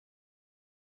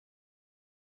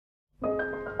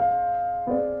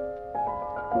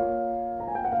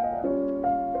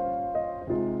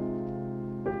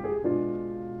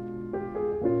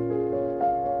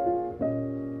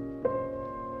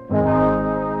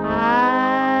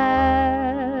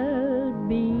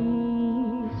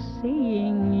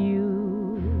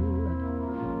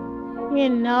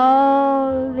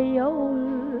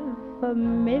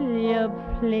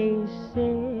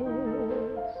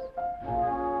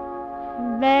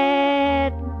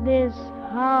that this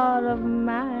heart of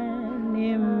mine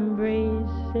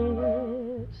embraces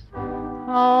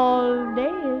all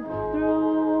day through.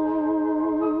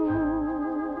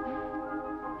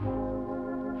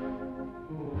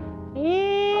 In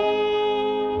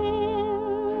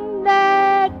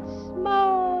that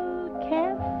small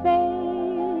cafe,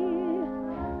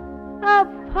 a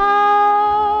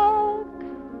park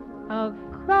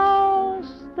across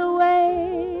the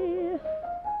way,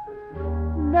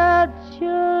 the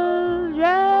children's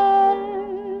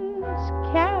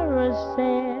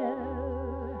carousel.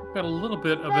 Got a little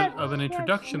bit of an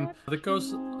introduction that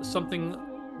goes something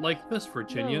like this,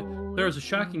 Virginia. There is a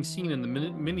shocking scene in the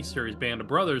miniseries Band of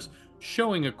Brothers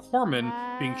showing a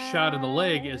corpsman being shot in the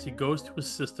leg as he goes to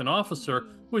assist an officer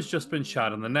who has just been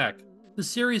shot in the neck. The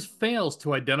series fails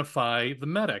to identify the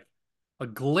medic, a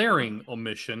glaring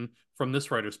omission from this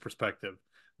writer's perspective.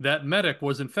 That medic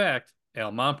was, in fact,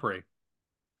 Al Mampre.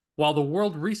 While the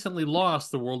world recently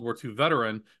lost the World War II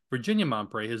veteran, Virginia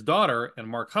Mampre, his daughter, and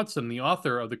Mark Hudson, the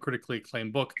author of the critically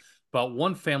acclaimed book about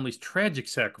one family's tragic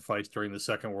sacrifice during the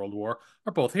Second World War,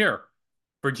 are both here.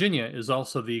 Virginia is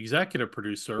also the executive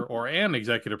producer, or an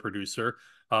executive producer,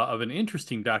 of an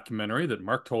interesting documentary that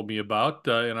Mark told me about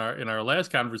in our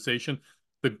last conversation,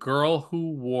 "The Girl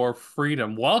Who Wore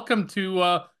Freedom." Welcome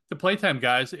to Playtime,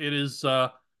 guys. It's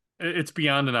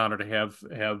beyond an honor to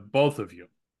have both of you.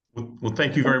 Well,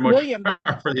 thank you very much William,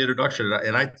 for the introduction.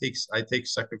 And I take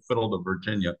second fiddle to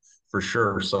Virginia for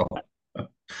sure. So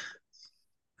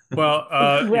Well,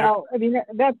 well, I mean,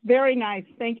 that's very nice.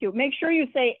 Thank you. Make sure you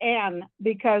say Anne,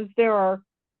 because there were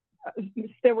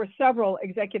several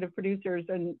executive producers,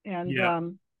 and Yeah.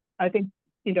 I think,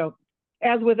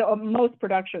 as with most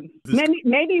productions, This-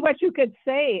 maybe what you could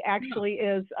say actually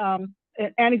is an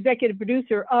executive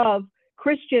producer of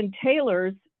Christian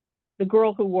Taylor's "The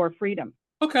Girl Who Wore Freedom."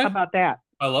 okay. How about that?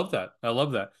 I love that. I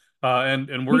love that. And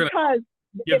we're gonna. Because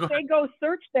Yeah, if go they ahead. go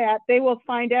search that, they will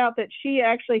find out that she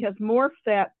actually has morphed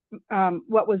that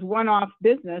what was one-off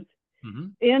business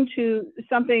Mhm. into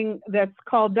something that's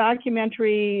called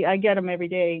documentary. I get them every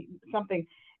day, something,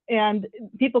 and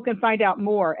people can find out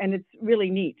more, and it's really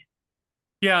neat.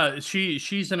 Yeah,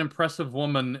 she's an impressive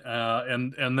woman,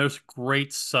 and there's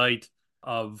great sight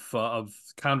of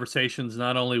conversations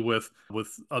not only with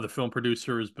other film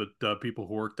producers but people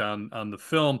who worked on the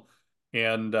film,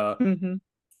 and Hmm.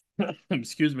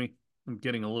 excuse me, I'm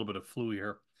getting a little bit of flu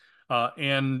here,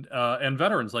 and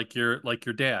veterans like your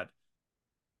dad.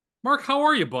 Mark, how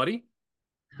are you, buddy?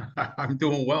 I'm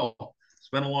doing well. It's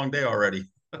been a long day already.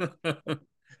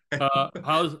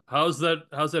 How's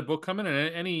that book coming?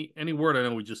 And any word? I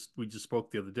know we just spoke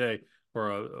the other day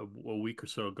or a week or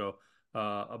so ago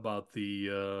about the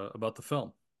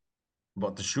film.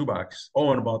 About the shoebox.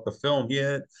 Oh, and about the film.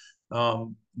 Yeah,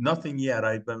 nothing yet.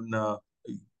 I've been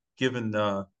given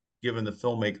given the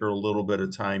filmmaker a little bit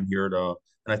of time here and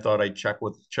I thought I'd check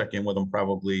in with him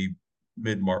probably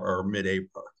mid-March or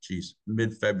mid-April,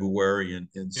 mid February, and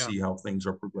Yeah, see how things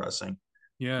are progressing.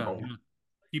 yeah, So yeah.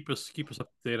 Keep us up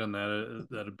to date on that.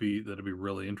 That'd be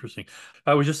really interesting.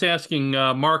 I was just asking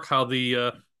Mark how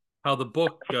the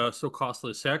book "So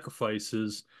Costly a Sacrifice"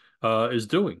 is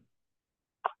doing.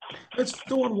 it's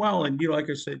doing well, and like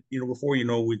I said, before,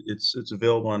 it's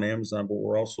available on Amazon, but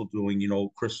we're also doing,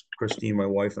 Christine, my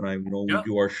wife, and I, we Yeah.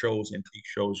 do our shows, antique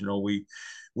shows.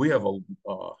 We have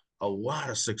a lot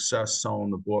of success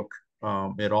selling the book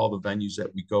at all the venues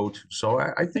that we go to. So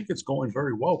I think it's going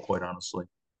very well, quite honestly.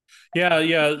 Yeah,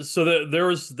 yeah. So there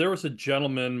was a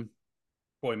gentleman,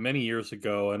 boy, many years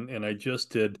ago, and I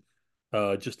just did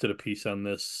a piece on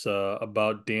this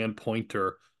about Dan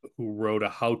Pointer, who wrote a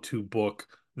how-to book,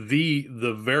 the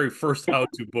very first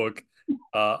how-to book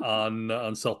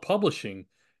on self-publishing,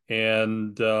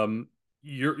 and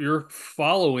you're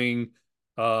following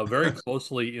very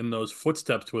closely in those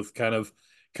footsteps with kind of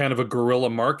a guerrilla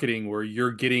marketing where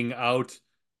you're getting out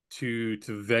to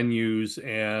venues,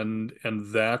 and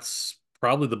that's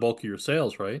probably the bulk of your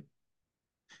sales, right?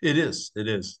 It is,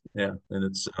 yeah, and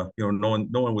it's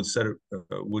no one would said it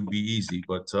would be easy,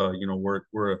 but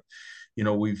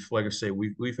we've, like I say,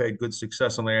 we've had good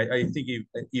success on that. I think you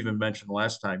even mentioned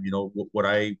last time, what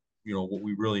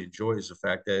we really enjoy is the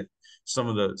fact that some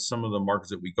of the markets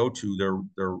that we go to,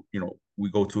 we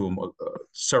go to them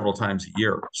several times a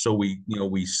year. So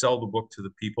we sell the book to the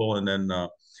people, and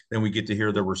then we get to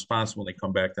hear their response when they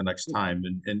come back the next time.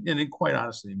 And quite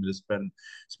honestly, I mean,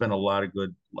 it's been a lot of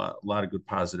good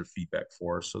positive feedback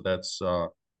for us. So that's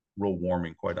real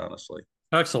warming, quite honestly.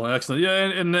 Excellent, excellent. Yeah,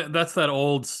 and that's that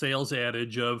old sales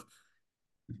adage of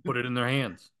put it in their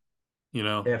hands. You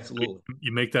know, Absolutely.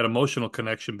 you make that emotional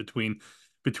connection between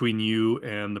between you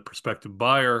and the prospective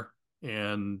buyer.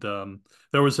 And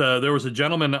there was a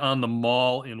gentleman on the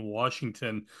mall in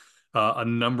Washington a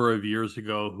number of years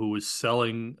ago who was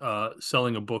selling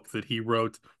a book that he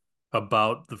wrote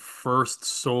about the first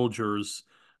soldiers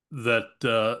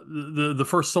the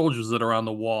first soldiers that are on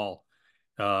the wall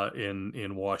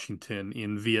in Washington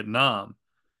in Vietnam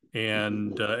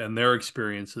and their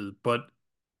experiences. But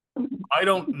I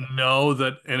don't know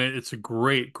that, and it's a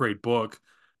great, great book.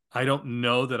 I don't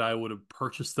know that I would have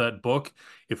purchased that book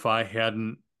if I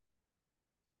hadn't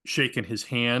shaken his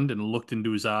hand and looked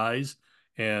into his eyes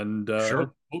and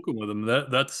Sure. spoken with him.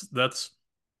 That's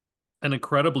an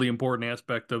incredibly important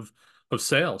aspect of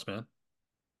sales, man.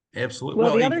 Absolutely.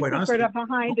 Well, Well, the and other quite secret honestly, up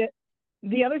behind it,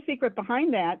 the other secret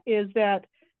behind that is that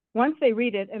once they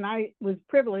read it, and I was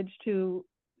privileged to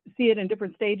see it in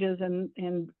different stages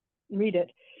and read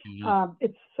it, Yeah.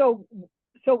 it's so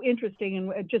interesting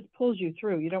and it just pulls you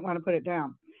through. You don't want to put it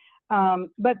down.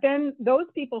 But then those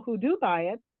people who do buy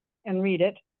it and read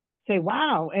it say,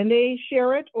 "Wow," and they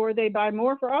share it or they buy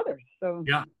more for others. So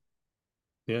Yeah.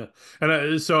 Yeah,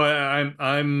 and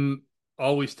I'm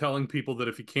always telling people that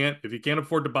if you can't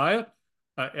afford to buy it,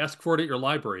 ask for it at your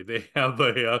library. They have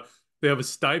a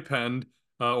stipend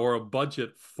or a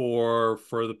budget for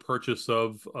the purchase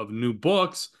of new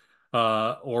books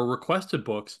or requested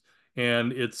books,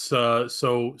 and it's so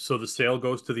the sale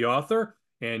goes to the author,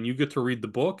 and you get to read the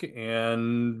book,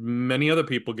 and many other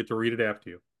people get to read it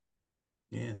after you.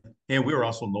 yeah. And we were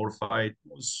also notified,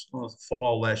 it was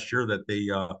fall last year, that the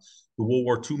World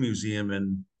War II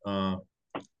Museum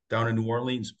down in New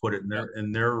Orleans put it in Yeah.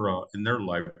 their Oh,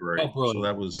 library. So brilliant!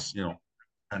 that was,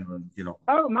 kind of a,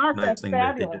 oh, Mark, nice that's thing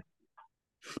that they fabulous.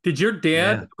 did. Did your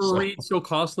dad Yeah. ever So read So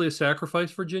Costly a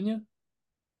Sacrifice, Virginia?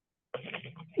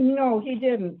 No, he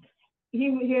didn't.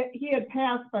 He had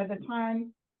passed by the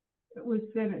time it was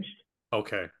finished.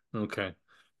 Okay. Okay.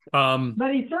 Um,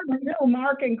 But he certainly knew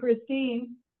Mark and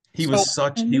Christine so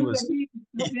and he knew that was he,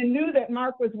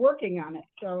 Mark was working on it.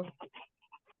 So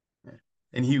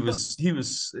and he was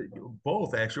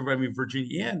both actually. I mean,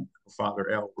 Virginia and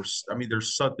Father Al were. I mean,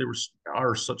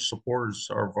 are such supporters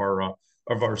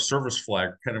of our service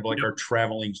flag, kind of like yep, our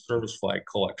traveling service flag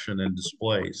collection and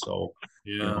display. So,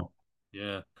 you yeah, know,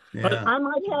 yeah. yeah, I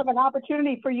might have an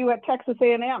opportunity for you at Texas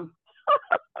A&M.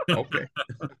 okay,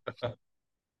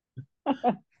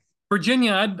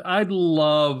 Virginia, I'd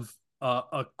love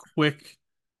a quick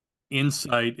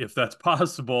insight, if that's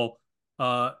possible,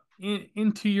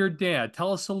 into your dad.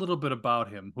 Tell us a little bit about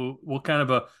him. What kind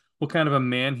of a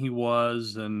man he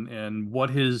was, and what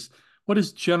his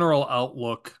general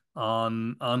outlook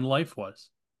on life was.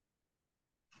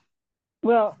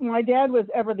 Well, my dad was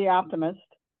ever the optimist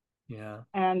Yeah.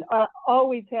 and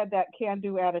always had that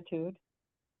can-do attitude.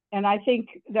 And I think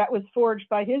that was forged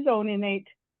by his own innate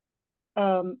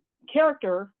um,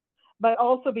 character, but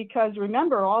also because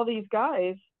remember, all these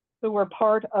guys who were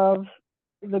part of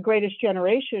the greatest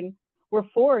generation were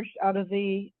forged out of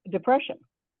the Depression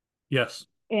Yes.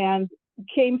 and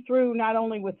came through not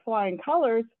only with flying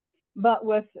colors, but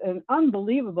with an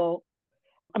unbelievable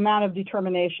amount of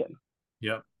determination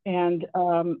Yep. and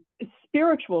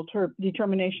spiritual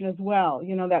determination as well.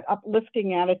 You know, that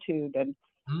uplifting attitude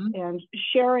Mhm. and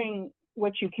sharing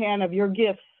what you can of your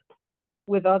gifts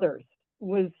with others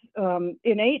was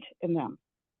innate in them.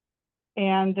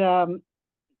 And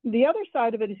the other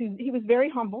side of it is he was very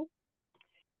humble,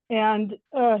 and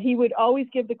he would always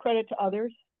give the credit to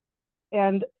others.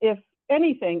 And if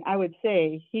anything, I would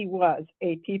say he was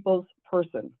a people's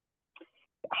person.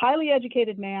 Highly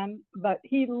educated man, but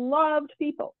he loved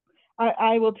people.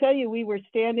 I will tell you, we were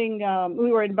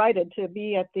invited to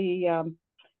be at the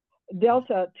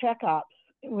Delta Tech Ops,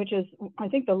 which is, I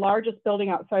think, the largest building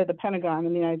outside the Pentagon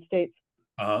in the United States.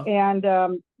 Uh-huh.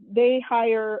 And they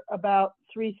hire about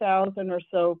 3,000 or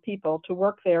so people to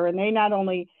work there. And they not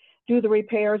only do the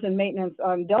repairs and maintenance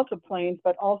on Delta planes,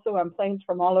 but also on planes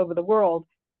from all over the world.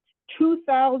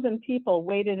 2,000 people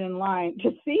waited in line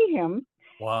to see him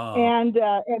Wow.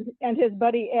 and his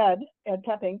buddy Ed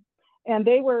Pepping. And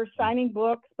they were signing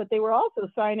books, but they were also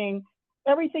signing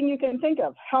everything you can think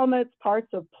of: helmets,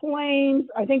 parts of planes.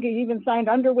 I think he even signed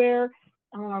underwear.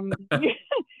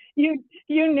 You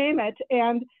name it.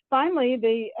 And finally,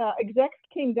 the execs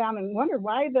came down and wondered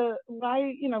why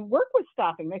work was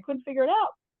stopping. They couldn't figure it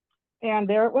out. And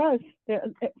there it was.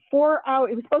 4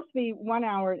 hours. It was supposed to be 1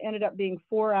 hour. It ended up being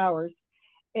 4 hours.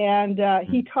 And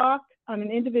he talked on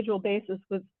an individual basis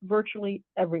with virtually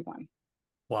everyone.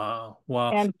 Wow.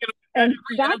 Wow. And Every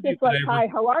not interview just that like, I hi,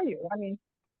 how are you? I mean,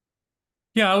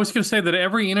 Yeah, I was going to say that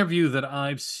every interview that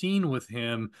I've seen with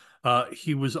him,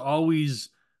 he was always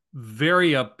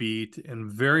very upbeat and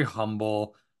very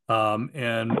humble,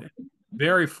 and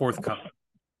very forthcoming.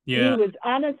 He Yeah. was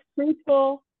honest,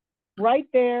 truthful, right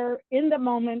there in the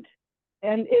moment.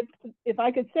 And if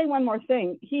I could say one more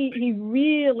thing, he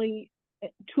really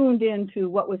tuned into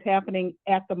what was happening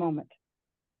at the moment.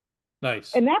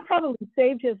 Nice. And that probably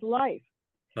saved his life.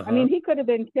 I Uh-huh. mean, he could have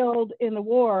been killed in the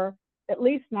war at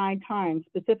least 9 times.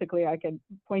 Specifically, I could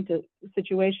point to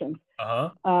situations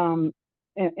Uh-huh.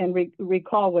 and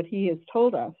recall what he has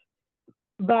told us.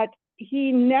 But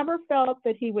he never felt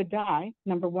that he would die,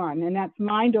 number one, and that's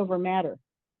mind over matter.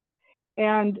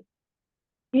 And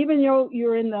even though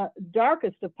you're in the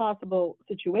darkest of possible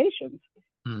situations,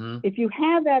 Mm-hmm. if you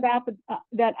have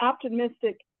that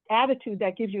optimistic attitude,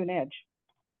 that gives you an edge.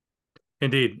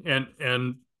 Indeed.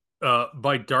 And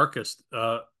by darkest,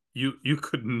 you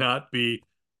could not be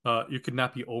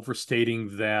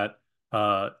overstating that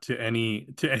to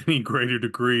any greater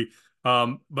degree.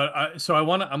 But I'm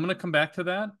gonna come back to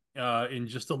that in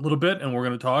just a little bit, and we're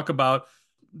gonna talk about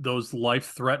those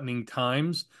life-threatening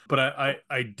times. But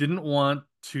I didn't want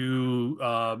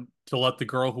to let the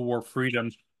girl who wore freedom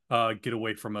get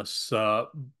away from us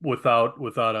without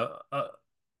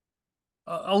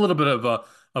a little bit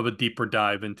of a deeper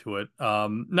dive into it.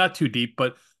 Not too deep,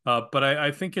 but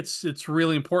I think it's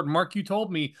really important. Mark, you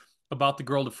told me about the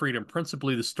Girl to Freedom,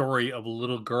 principally the story of a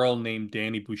little girl named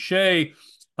Danny Boucher,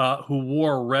 who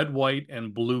wore a red, white,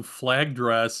 and blue flag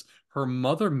dress her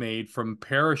mother made from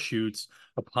parachutes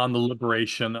upon the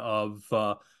liberation of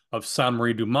Saint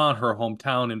Marie du Mont, her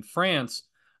hometown in France.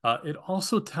 It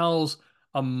also tells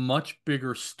a much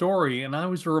bigger story, and I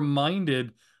was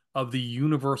reminded of the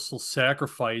universal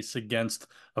sacrifice against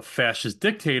a fascist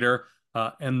dictator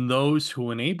and those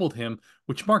who enabled him,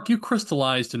 which, Mark, you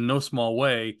crystallized in no small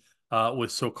way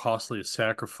with so costly a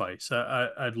sacrifice.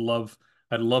 I'd love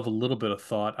a little bit of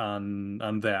thought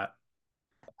on that.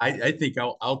 I think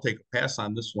I'll take a pass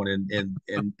on this one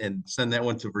and send that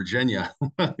one to Virginia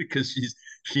because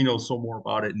she knows so more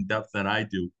about it in depth than I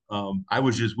do.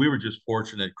 We were just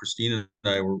fortunate. Christina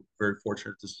and I were very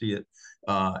fortunate to see it.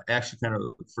 Actually, kind of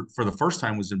for the first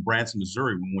time was in Branson,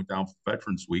 Missouri when we went down for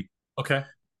Veterans Week, Okay.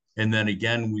 and then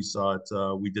again we saw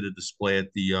it. We did a display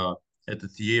at the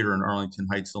theater in Arlington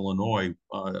Heights, Illinois.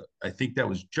 I think that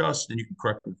was just, and you can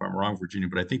correct me if I'm wrong, Virginia,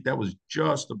 but I think that was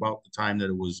just about the time that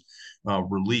it was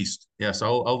released. Yes,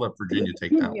 I'll let Virginia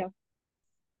take that Yeah.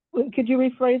 one. Could you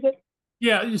rephrase it?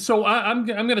 Yeah, so I'm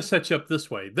going to set you up this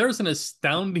way. There's an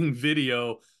astounding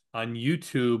video on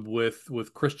YouTube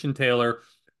with Christian Taylor,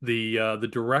 the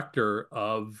director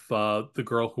of The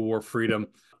Girl Who Wore Freedom,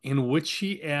 in which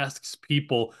she asks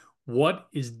people, "What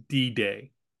is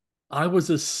D-Day?" I was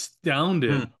Hmm.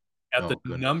 astounded at the Oh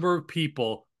goodness. number of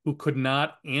people who could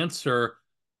not answer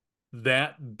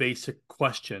that basic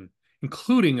question,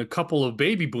 including a couple of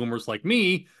baby boomers like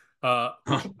me,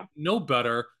 who know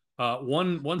better.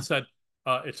 One said,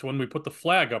 "It's when we put the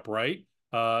flag up, right?"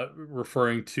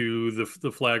 Referring to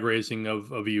the flag raising of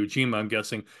Iwo Jima, I'm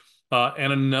guessing.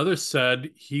 And another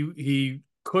said he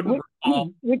couldn't Which,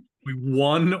 recall which, if we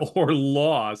won or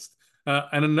lost.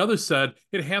 And another said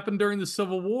it happened during the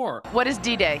Civil War. What is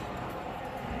D-Day?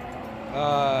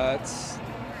 It's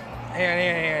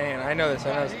hang on. I know this.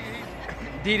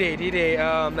 D-Day.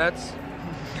 That's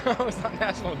no, it's not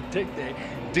National Dick Day.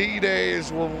 D-Day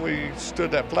is when we stood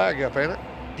that flag up, ain't it?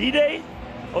 D-Day?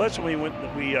 Oh, that's when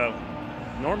we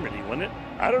Normandy, wasn't it?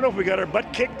 I don't know if we got our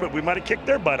butt kicked, but we might have kicked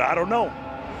their butt. I don't know.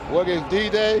 What is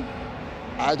D-Day?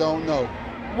 I don't know.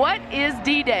 What is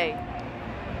D-Day?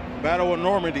 Battle of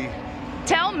Normandy.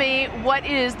 Tell me, what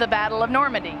is the Battle of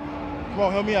Normandy? Come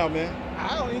on, help me out, man.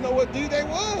 I don't even know what D-Day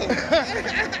was.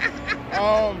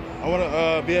 I want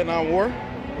to Vietnam War.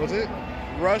 Was it?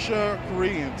 Russia,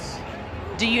 Koreans.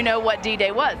 Do you know what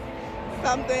D-Day was?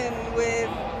 Something with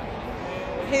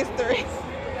history.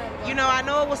 You know, I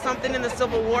know it was something in the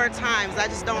Civil War times. I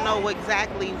just don't know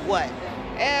exactly what.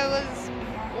 It was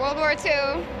World War II.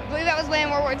 I believe that was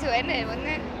when World War II ended, wasn't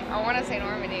it? I want to say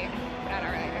Normandy, but I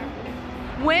don't really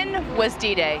know. When was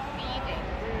D-Day?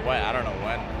 What? I don't know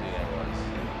when D-Day was.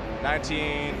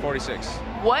 1946.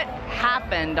 What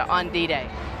happened on D-Day?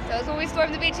 So it's when we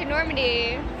stormed the beach in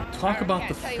Normandy. Talk about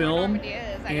the tell you where film Normandy is.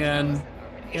 I just know it's and Normandy.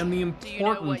 the Do you know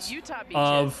what importance Utah Beach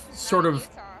of is? sort of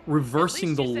Utah.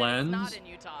 reversing the At least you said it's lens not in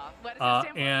Utah. What does it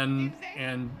stand for?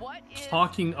 and What is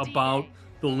talking about D-Day?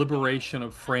 the liberation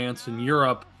of France and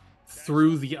Europe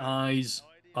through the eyes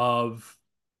of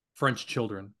French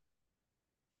children.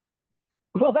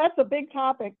 well, that's a big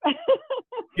topic.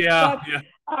 Yeah, But yeah.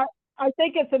 I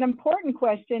think it's an important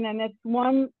question, and it's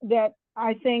one that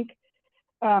I think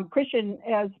Christian,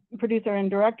 as producer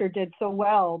and director, did so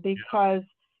well because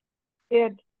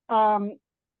it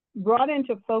brought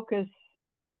into focus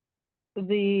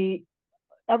the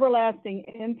everlasting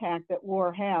impact that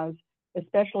war has,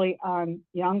 especially on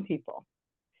young people,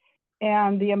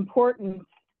 and the importance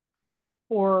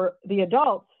for the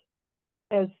adults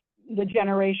as the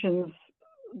generations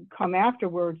come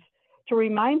afterwards to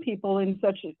remind people in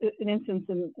such an instance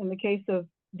in the case of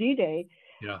D-Day,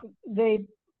 Yeah.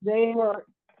 they were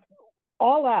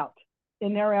all out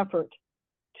in their effort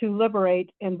to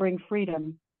liberate and bring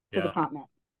freedom to the continent,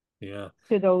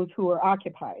 to those who were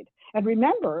occupied. And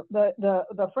remember,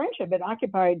 the French had been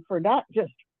occupied for not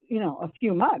just, a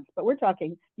few months, but we're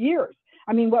talking years.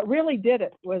 I mean, what really did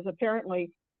it was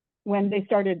apparently when they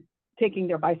started taking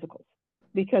their bicycles,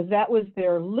 because that was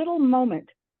their little moment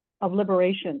of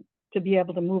liberation to be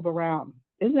able to move around.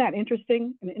 Isn't that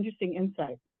interesting? An interesting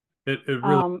insight. It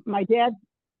really.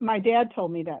 My dad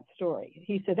told me that story.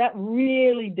 He said that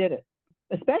really did it,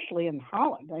 especially in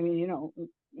Holland. I mean,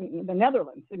 the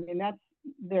Netherlands. I mean, that's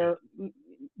their,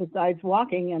 besides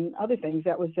walking and other things,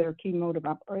 that was their key mode of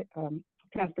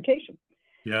transportation.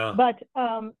 Yeah. But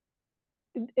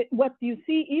what you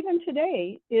see even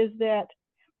today is that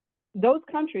those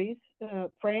countries,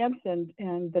 France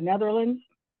and the Netherlands,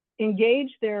 engage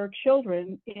their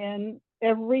children in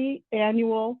every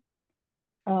annual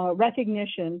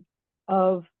recognition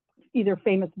of either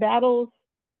famous battles,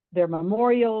 their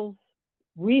memorials,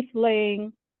 wreath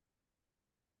laying,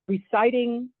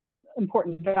 reciting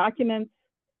important documents,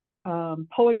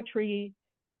 poetry,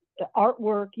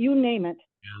 artwork, you name it,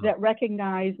 that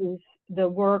recognizes the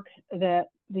work that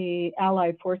the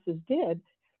Allied forces did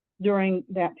during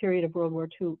that period of World War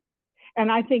II.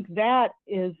 And I think that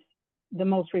is the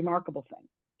most remarkable thing.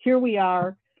 Here we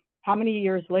are, how many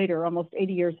years later, almost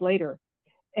 80 years later,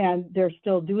 and they're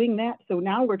still doing that. So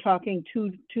now we're talking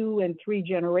two and three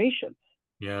generations,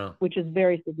 which is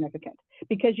very significant,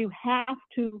 because you have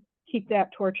to keep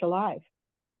that torch alive.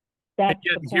 That's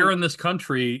and yet here in this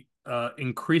country,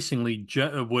 increasingly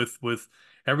with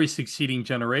every succeeding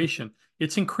generation,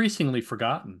 it's increasingly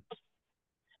forgotten.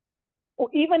 Well,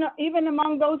 even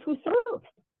among those who serve.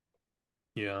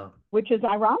 Yeah. Which is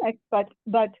ironic, but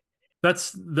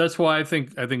that's why I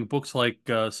think books like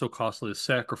So Costly a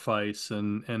Sacrifice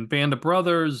and Band of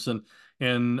Brothers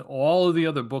and all of the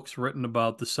other books written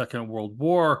about the Second World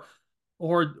War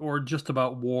or just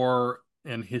about war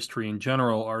and history in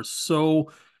general are so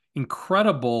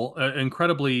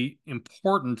incredibly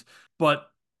important. But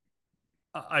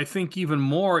I think even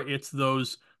more it's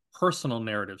those personal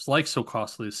narratives like So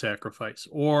Costly a Sacrifice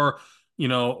or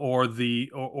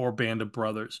Band of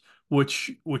Brothers,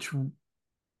 which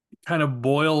kind of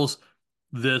boils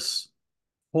this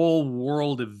whole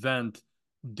world event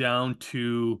down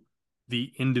to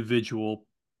the individual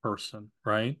person,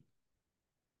 right?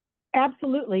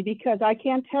 Absolutely, because I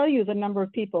can't tell you the number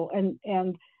of people,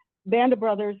 and Band of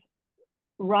Brothers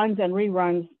runs and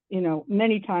reruns,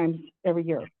 many times every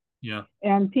year. Yeah.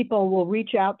 And people will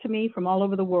reach out to me from all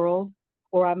over the world,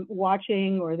 or I'm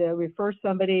watching, or they'll refer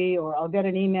somebody, or I'll get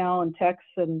an email and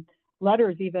texts and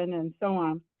letters even, and so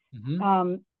on.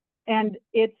 Mm-hmm. And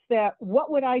it's that,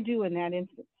 what would I do in that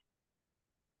instance?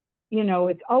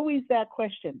 It's always that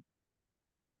question.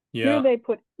 Yeah. Here they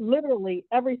put literally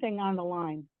everything on the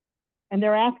line. And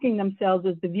they're asking themselves,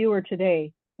 as the viewer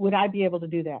today, would I be able to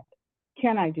do that?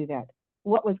 Can I do that?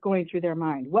 What was going through their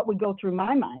mind? What would go through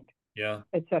my mind? Yeah.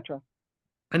 Etc.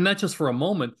 And not just for a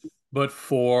moment, but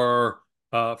for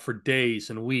days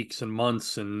and weeks and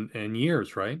months and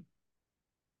years, right?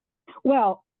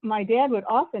 Well, my dad would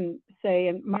often say,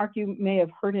 and Mark, you may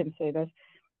have heard him say this,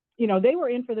 they were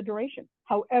in for the duration,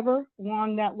 however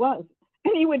long that was.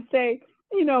 And he would say,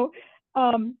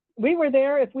 we were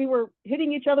there if we were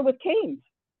hitting each other with canes.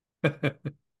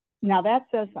 Now that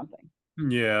says something.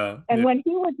 Yeah. And when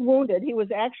he was wounded, he was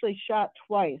actually shot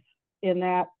twice in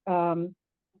that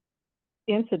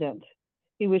incident.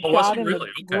 He was shot in the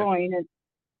groin, and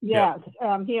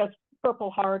he has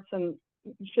Purple Hearts and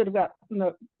should have got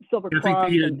the Silver Cross. I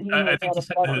think he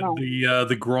said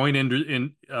the groin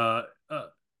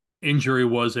injury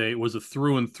was a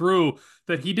through and through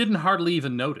that he didn't hardly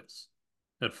even notice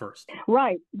at first.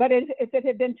 Right, but if it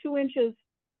had been 2 inches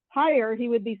higher, he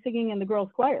would be singing in the girls'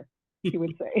 choir. He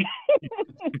would say.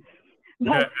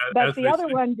 but the other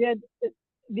one did.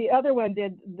 The other one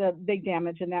did the big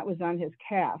damage, and that was on his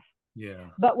calf.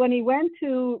 Yeah. But when he went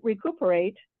to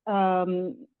recuperate,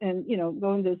 and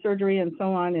go into surgery and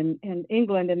so on in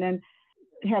England, and then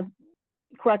have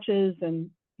crutches, and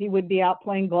he would be out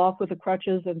playing golf with the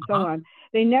crutches and so on.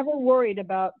 They never worried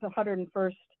about the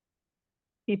 101st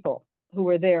people who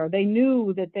were there. They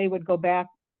knew that they would go back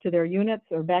to their units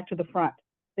or back to the front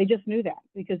They just knew that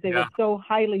because they Yeah. were so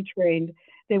highly trained.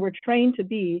 They were trained to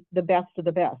be the best of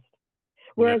the best.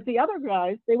 Whereas the other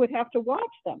guys, they would have to watch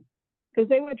them because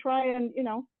they would try and,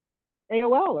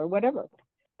 AOL or whatever.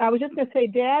 I was just going to say,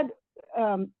 Dad,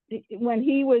 when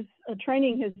he was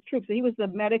training his troops, he was the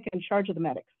medic in charge of the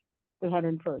medics, the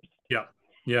 101st. Yeah.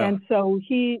 Yeah. And so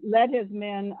he led his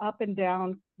men up and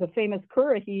down the famous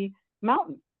Currahee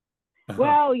Mountain.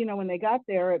 Well, when they got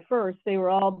there at first, they were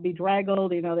all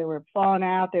bedraggled, they were falling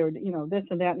out, they were, this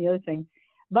and that and the other thing.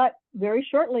 But very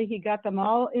shortly, he got them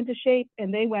all into shape,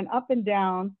 and they went up and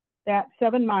down that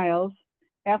 7 miles,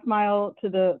 half mile to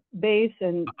the base,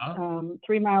 and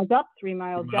 3 miles up, 3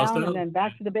 miles down, and then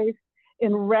back to the base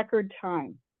in record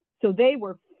time. So they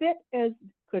were fit as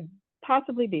could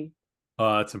possibly be.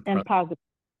 That's impressive. And positive.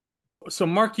 So,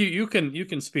 Mark, you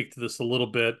can speak to this a little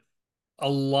bit. A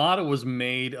lot was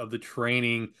made of the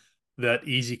training that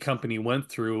Easy Company went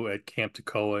through at Camp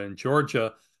Toccoa in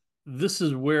Georgia. This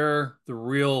is where the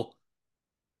real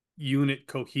unit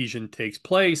cohesion takes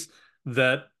place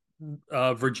that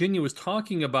Virginia was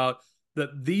talking about,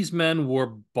 that these men were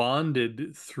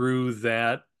bonded through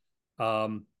that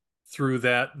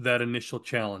initial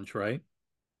challenge, right?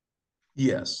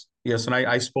 Yes, and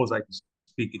I suppose I can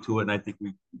speak to it, and I think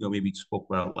we maybe spoke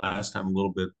about it last time a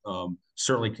little bit.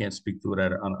 Certainly can't speak to it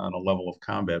on a level of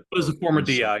combat. But as a former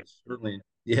DI, certainly,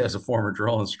 as a former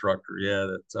drill instructor,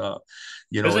 that's by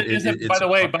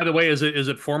the way, is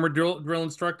it former drill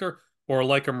instructor or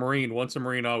like a Marine? Once a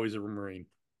Marine, always a Marine.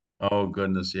 Oh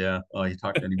goodness, yeah. You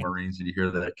talk to any Marines and you hear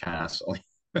that constantly.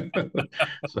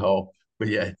 So, but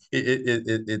yeah,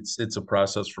 it's a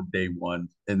process from day one,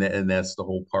 and that's the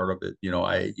whole part of it.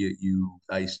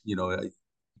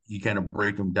 You kind of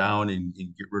break them down and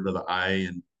get rid of the I,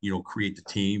 and create the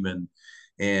team, and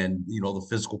the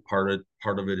physical part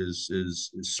of it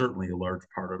is certainly a large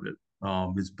part of it.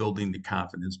 It's building the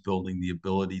confidence, building the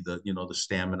ability, the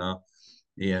stamina,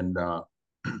 and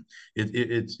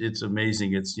it's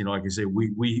amazing. It's like I say,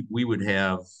 we would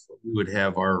have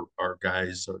our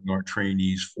guys, our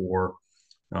trainees for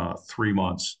 3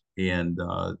 months, and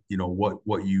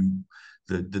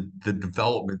the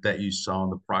development that you saw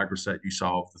and the progress that you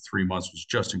saw of the 3 months was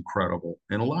just incredible.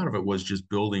 And a lot of it was just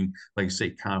building, like I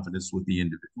say, confidence with the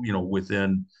individual,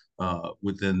 within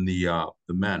the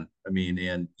men. I mean,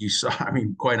 and you saw,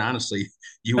 quite honestly,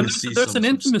 would see there's an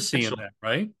intimacy in that,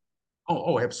 right?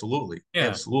 Oh, absolutely. Yeah.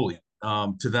 Absolutely.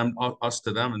 To them, us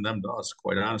to them, and them to us,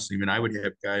 quite honestly. I would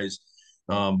have guys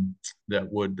that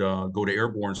would go to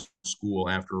airborne school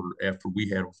after we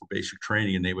had them for basic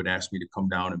training, and they would ask me to come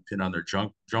down and pin on their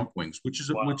jump wings, which is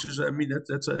that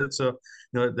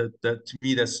to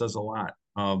me, that says a lot.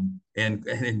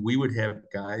 And we would have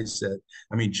guys that,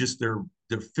 just their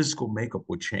physical makeup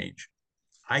would change.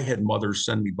 I had mothers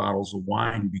send me bottles of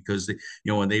wine because they,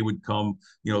 when they would come,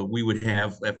 we would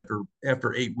have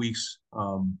after 8 weeks,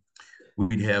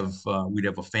 we'd have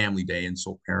a family day, and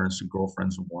so parents and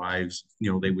girlfriends and wives,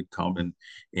 they would come, and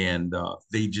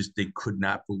they could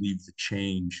not believe the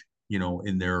change,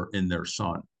 in their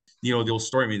son. The old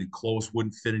story, the clothes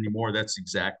wouldn't fit anymore. That's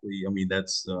exactly,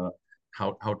 that's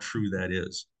how true that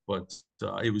is. But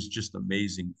it was just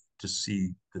amazing to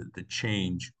see the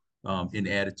change in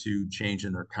attitude, change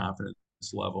in their confidence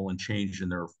level, and change in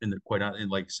their quite, and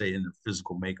like I say, in their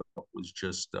physical makeup was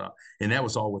just, and that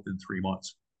was all within 3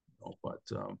 months. But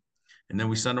and then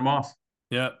we send them off.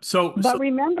 Yeah. But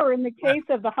remember, in the case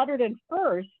of the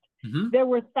 101st, there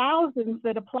were thousands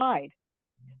that applied.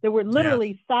 There were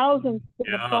literally thousands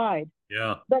that applied.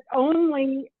 Yeah. But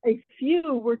only a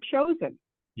few were chosen.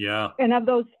 Yeah. And of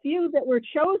those few that were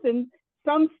chosen,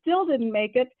 some still didn't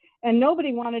make it, and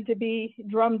nobody wanted to be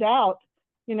drummed out,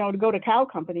 to go to Cow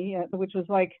Company, which was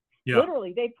like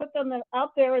literally they put them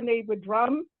out there, and they would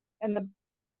drum, and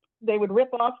they would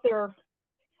rip off their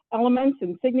elements,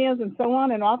 insignias, and so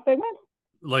on, and off they went.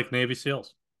 Like Navy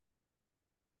SEALs.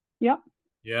 Yep.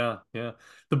 Yeah.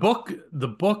 The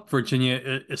book,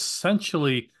 Virginia,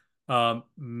 essentially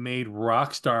made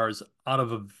rock stars out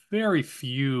of a very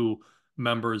few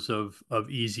members of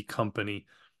Easy Company,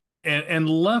 and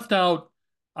left out,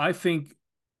 I think,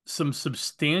 some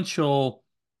substantial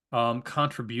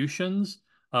contributions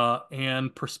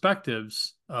and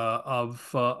perspectives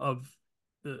of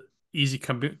Easy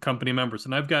Company members.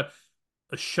 And I've got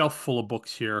a shelf full of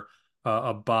books here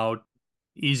about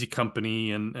Easy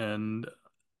Company and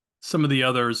some of the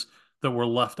others that were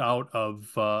left out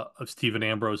of Stephen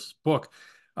Ambrose's book.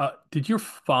 Did your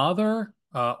father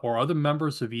or other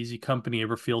members of Easy Company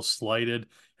ever feel slighted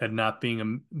at not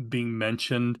being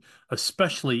mentioned,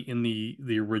 especially in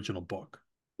the original book?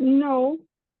 No,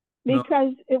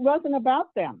 because it wasn't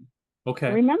about them.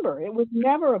 Okay. Remember, it was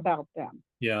never about them.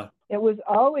 Yeah. It was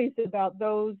always about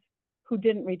those who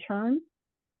didn't return.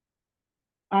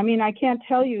 I mean, I can't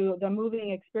tell you the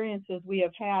moving experiences we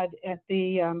have had at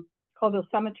the Colville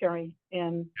Cemetery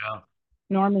in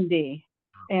Normandy,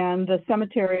 and the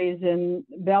cemeteries in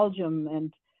Belgium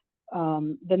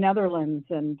and the Netherlands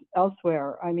and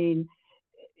elsewhere. I mean,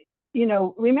 you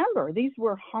know, remember, these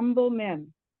were humble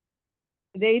men.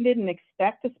 They didn't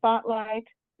expect the spotlight.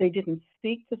 They didn't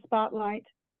seek the spotlight.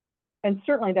 And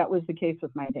certainly that was the case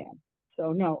with my dad.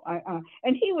 So no,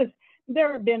 and he was,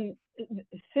 there have been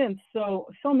since so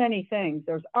many things.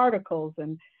 There's articles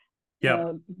and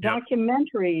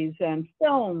documentaries and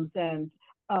films and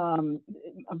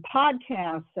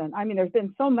podcasts. And I mean, there's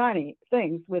been so many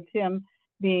things with him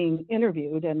being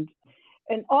interviewed, and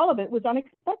all of it was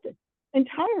unexpected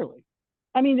entirely.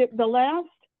 I mean, the last,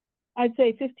 I'd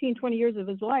say 15, 20 years of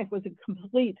his life was a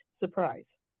complete surprise.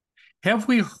 Have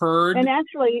we heard? And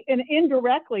actually, and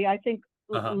indirectly, I think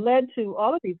led to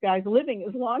all of these guys living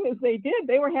as long as they did.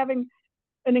 They were having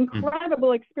an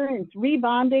incredible experience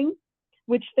rebonding,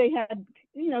 which they had,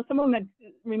 you know, some of them had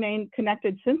remained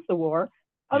connected since the war,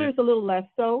 others a little less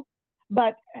so.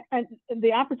 But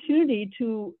the opportunity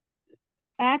to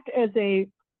act as a,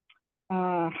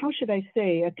 how should I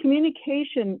say, a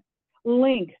communication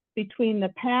link between the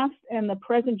past and the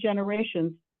present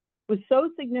generations was so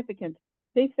significant.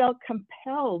 They felt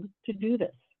compelled to do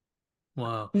this.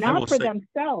 Wow. Not for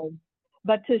themselves,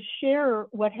 but to share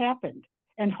what happened,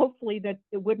 and hopefully that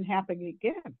it wouldn't happen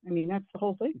again. I mean, that's the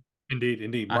whole thing.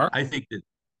 Indeed. Mark? I think that,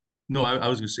 no, I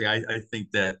was going to say, I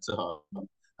think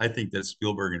that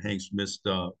Spielberg and Hanks missed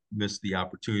the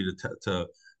opportunity to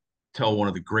tell one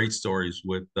of the great stories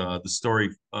with the story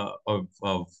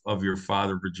of your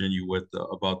father, Virginia, with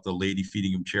about the lady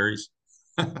feeding him cherries.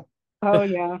 Oh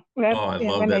yeah, oh, I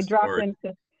love when that they dropped story.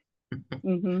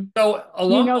 into. So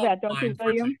along you know that, don't you,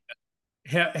 William?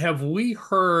 Have we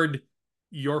heard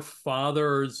your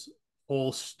father's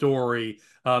whole story?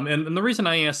 And the reason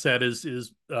I asked that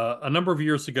is a number of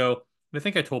years ago, and I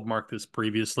think I told Mark this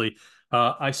previously.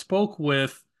 I spoke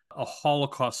with a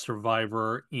Holocaust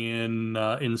survivor in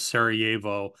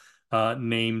Sarajevo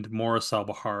named Morris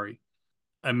Al-Bahari.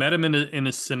 I met him in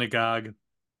a synagogue.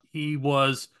 He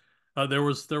was there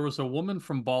was a woman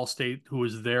from Ball State who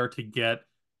was there to get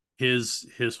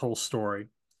his whole story.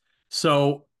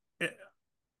 So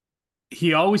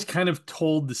he always kind of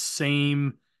told the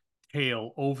same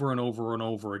tale over and over and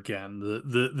over again.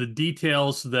 The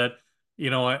details that, you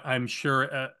know, I'm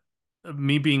sure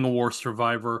me being a war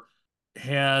survivor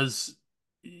has,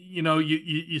 you know,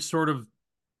 you sort of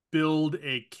build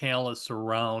a callus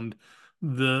around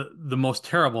the most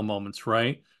terrible moments,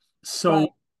 right?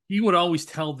 So he would always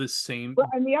tell this same. Well,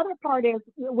 and the other part is,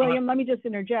 William, let me just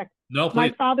interject. No, please.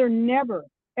 My father never,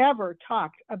 ever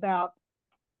talked about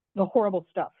the horrible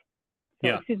stuff.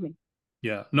 So, excuse me.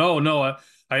 Yeah. No.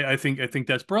 I think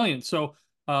that's brilliant. So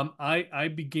I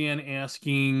began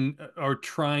asking or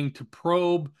trying to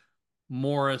probe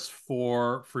Morris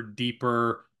for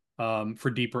deeper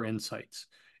insights.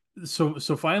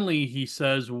 So finally he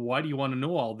says, "Why do you want to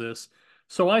know all this?"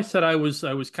 So I said I was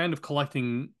kind of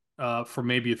collecting for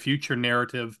maybe a future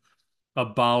narrative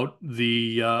about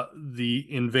the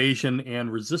invasion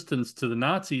and resistance to the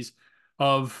Nazis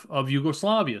of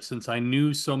Yugoslavia, since I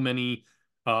knew so many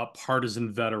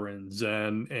partisan veterans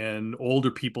and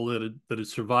older people that had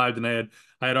survived, and I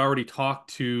had already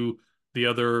talked to the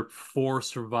other 4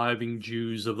 surviving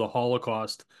Jews of the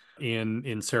Holocaust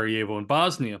in Sarajevo and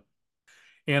Bosnia.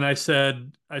 And I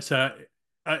said,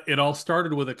 it all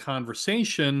started with a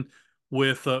conversation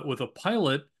with a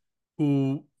pilot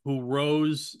who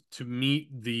rose to meet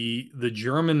the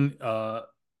German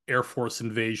Air Force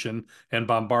invasion and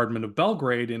bombardment of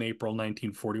Belgrade in April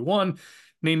 1941,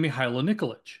 named Mihailo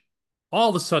Nikolic. All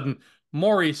of a sudden,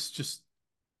 Maurice just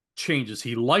changes.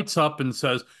 He lights up and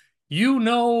says,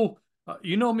 Mihailo,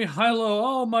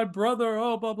 oh, my brother,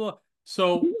 oh, blah, blah.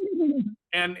 So,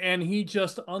 and he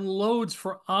just unloads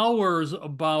for hours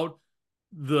about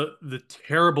the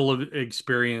terrible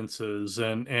experiences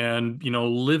and you know,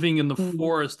 living in the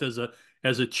forest as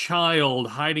a child,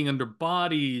 hiding under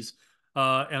bodies,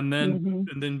 and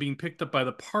then being picked up by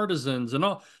the partisans and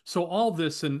all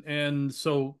this, and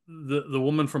so the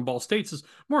woman from Ball State says,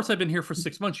 "Morris, I've been here for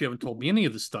 6 months. You haven't told me any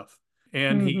of this stuff."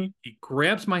 And he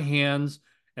grabs my hands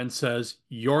and says,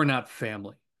 "You're not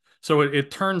family." So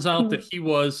it turns out that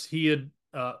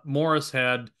Morris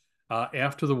had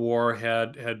after the war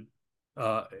had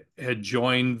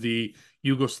joined the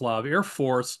Yugoslav Air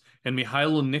Force, and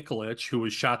Mihailo Nikolic, who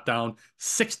was shot down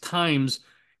 6 times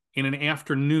in an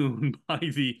afternoon by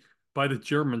the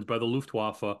Germans, by the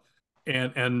Luftwaffe,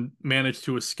 and managed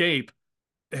to escape,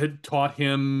 had taught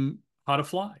him how to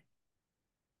fly.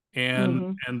 And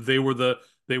Mm-hmm. and they were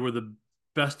the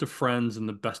best of friends and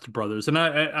the best of brothers. And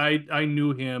I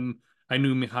knew him. I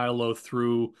knew Mihailo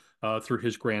through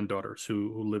his granddaughters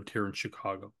who lived here in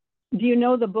Chicago. Do you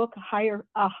know the book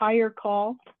A Higher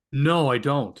Call? No, I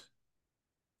don't.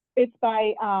 It's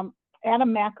by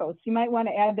Adam Makos. You might want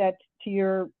to add that to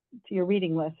your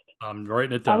reading list. I'm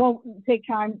writing it I down. won't take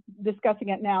time discussing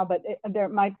it now, but there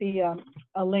might be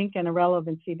a link and a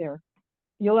relevancy there.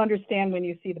 You'll understand when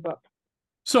you see the book.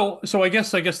 So I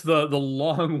guess the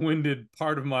long-winded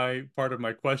part of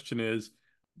my question is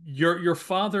your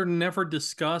father never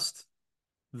discussed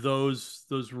those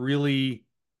really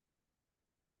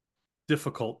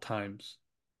difficult times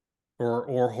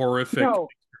or horrific No,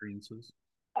 experiences.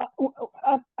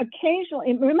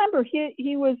 occasionally. Remember,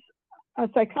 he was a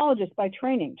psychologist by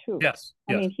training too. Yes.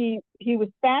 I mean, he was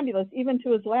fabulous even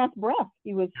to his last breath.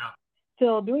 He was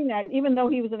still doing that, even though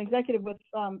he was an executive with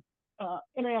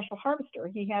International Harvester.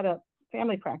 He had a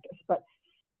family practice, but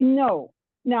no.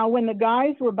 Now, when the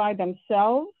guys were by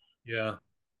themselves, Yeah.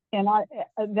 and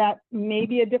that may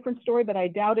be a different story, but I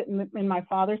doubt it in my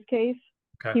father's case.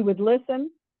 Okay. He would listen.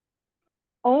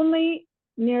 Only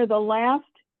near the last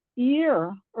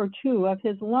year or two of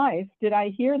his life did I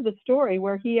hear the story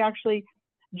where he actually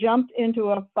jumped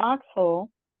into a foxhole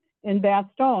in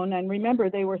Bastogne. And remember,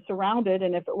 they were surrounded,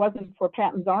 and if it wasn't for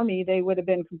Patton's army, they would have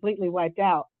been completely wiped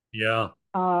out. Yeah.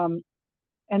 And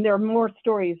there are more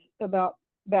stories about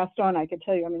Bastogne, I could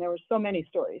tell you. I mean, there were so many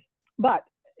stories. But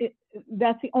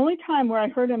that's the only time where I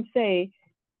heard him say,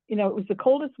 it was the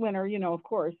coldest winter, of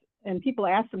course, and people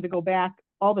asked him to go back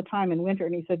all the time in winter,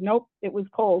 and he said, nope, it was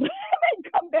cold.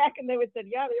 They'd come back and they would say,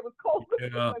 yeah, it was cold.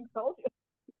 Yeah. I told you.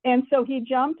 And so he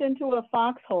jumped into a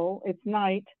foxhole. It's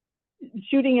night,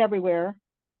 shooting everywhere,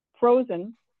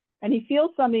 frozen, and he feels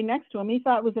somebody next to him. He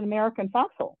thought it was an American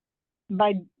foxhole.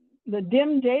 By the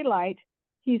dim daylight,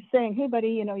 he's saying, hey,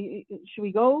 buddy, should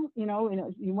we go? You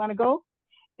want to go?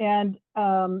 And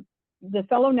the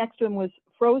fellow next to him was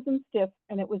frozen stiff,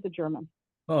 and it was a German.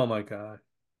 Oh my God.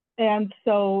 And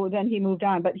so then he moved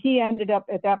on, but he ended up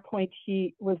at that point,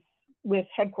 he was with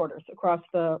headquarters across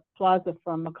the plaza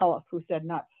from McCullough, who said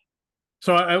nuts.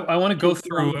 So I want to go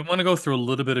through a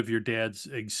little bit of your dad's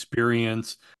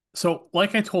experience. So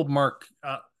like I told Mark,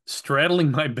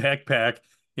 straddling my backpack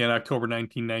in October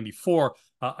 1994,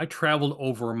 I traveled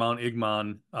over Mount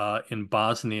Igman in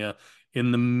Bosnia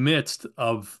in the midst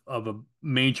of a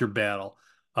major battle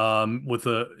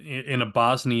in a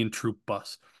Bosnian troop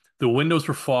bus. The windows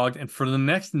were fogged, and for the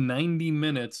next 90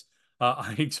 minutes,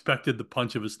 I expected the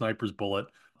punch of a sniper's bullet.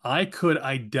 I could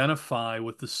identify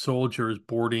with the soldiers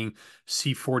boarding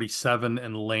C-47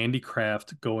 and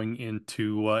Landycraft going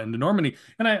into Normandy,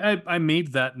 and I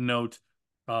made that note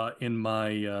in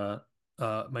my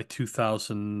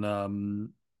 2000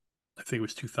 I think it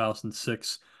was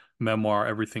 2006 memoir,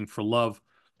 Everything for Love.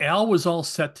 Al was all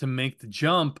set to make the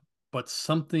jump, but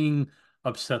something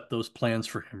upset those plans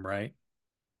for him, right?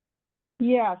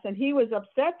 Yes, and he was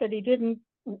upset that he didn't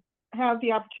have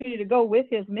the opportunity to go with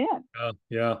his men.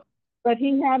 Yeah. But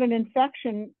he had an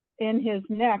infection in his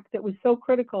neck that was so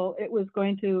critical, it was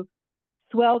going to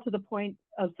swell to the point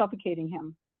of suffocating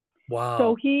him. Wow.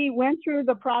 So he went through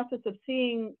the process of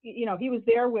seeing, he was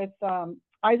there with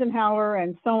Eisenhower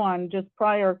and so on just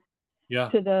prior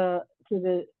to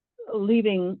the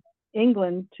leaving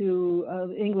England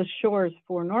to English shores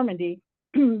for Normandy.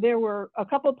 There were a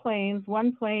couple planes,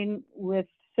 one plane with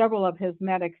several of his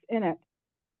medics in it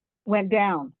went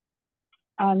down.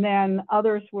 And then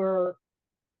others were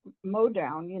mowed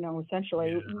down,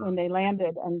 essentially when they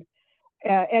landed. And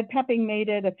Ed Pepping made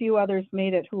it, a few others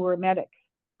made it who were medics.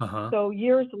 So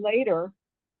years later,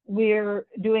 we're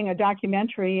doing a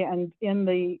documentary and in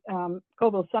the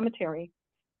Kobo Cemetery,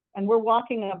 and we're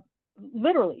walking up,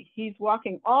 literally, he's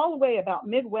walking all the way about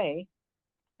midway,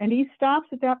 and he stops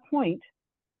at that point.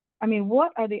 I mean,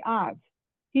 what are the odds?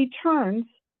 He turns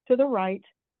to the right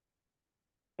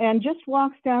and just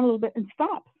walks down a little bit and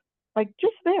stops, like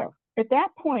just there. At that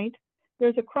point,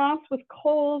 there's a cross with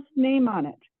Cole's name on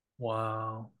it.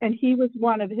 Wow. And he was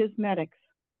one of his medics.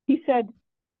 He said,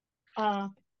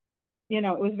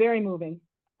 it was very moving.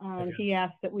 He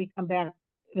asked that we come back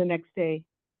the next day.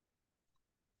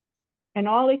 And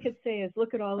all he could say is,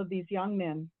 look at all of these young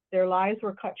men. Their lives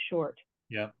were cut short.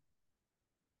 Yeah.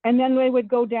 And then they would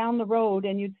go down the road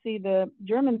and you'd see the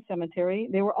German cemetery.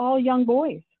 They were all young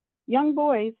boys.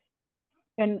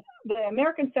 And the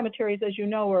American cemeteries, as you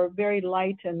know, are very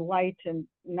light and white and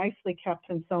nicely kept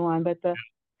and so on. But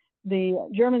the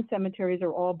German cemeteries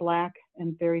are all black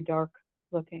and very dark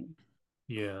looking.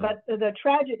 Yeah. But the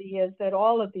tragedy is that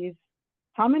all of these,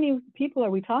 how many people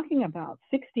are we talking about?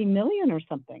 60 million or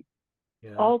something,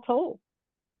 Yeah. all told.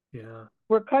 Yeah.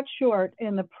 Were cut short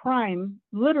in the prime,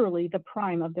 literally the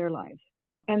prime of their lives.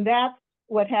 And that's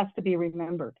what has to be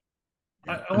remembered.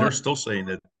 And they're still saying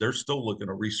that they're still looking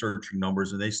at researching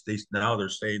numbers, and they now they're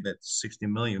saying that 60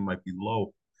 million might be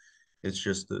low. It's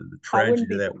just the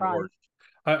tragedy of that war.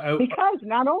 Because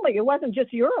not only, it wasn't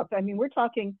just Europe. I mean, we're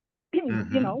talking,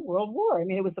 World War. I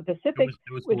mean, it was the Pacific,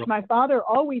 which my father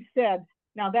always said,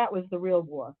 now that was the real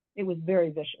war. It was very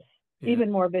vicious, even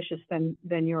more vicious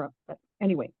than Europe. But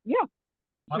anyway,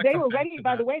 they were ready,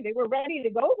 by the way, they were ready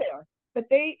to go there. But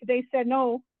they said,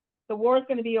 no, the war is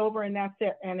going to be over and that's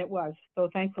it. And it was. So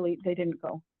thankfully, they didn't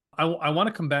go. I want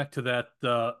to come back to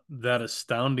that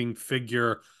astounding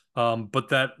figure, but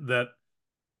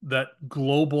that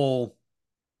global,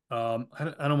 I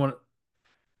don't want to,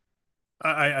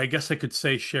 I guess I could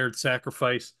say shared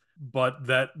sacrifice, but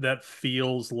that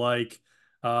feels like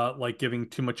giving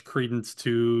too much credence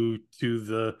to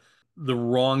the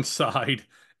wrong side,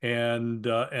 and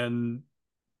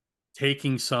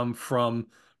taking some from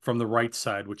the right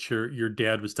side, which your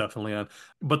dad was definitely on.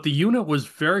 But the unit was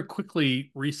very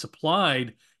quickly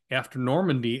resupplied after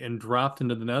Normandy and dropped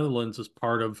into the Netherlands as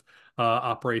part of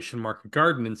Operation Market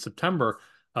Garden in September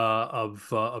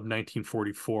of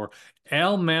 1944.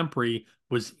 Al Mampre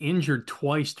was injured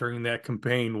twice during that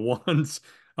campaign. Once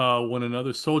when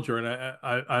another soldier,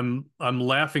 and I'm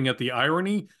laughing at the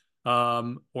irony,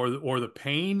 or the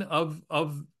pain of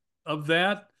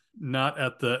that, not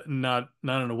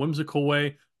in a whimsical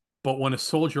way, but when a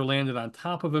soldier landed on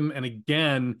top of him, and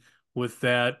again with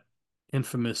that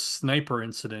infamous sniper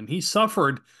incident, he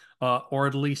suffered, or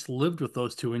at least lived with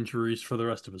those two injuries for the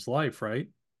rest of his life, right?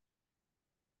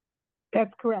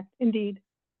 That's correct, indeed.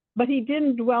 But he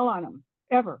didn't dwell on them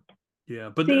ever. Yeah,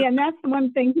 but see, and that's the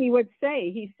one thing he would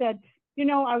say. He said,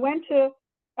 I went to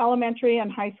elementary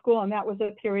and high school, and that was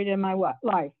a period in my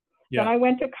life. Yeah. Then I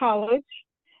went to college,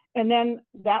 and then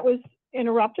that was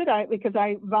interrupted because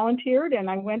I volunteered and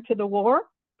I went to the war.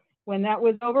 When that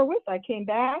was over with, I came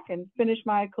back and finished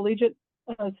my collegiate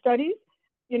studies.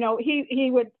 He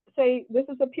would say, this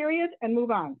is a period and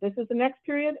move on. This is the next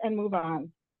period and move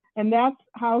on. And that's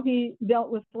how he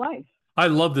dealt with life. I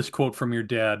love this quote from your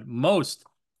dad. Most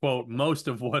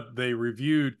of what they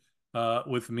reviewed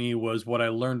with me was what I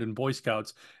learned in Boy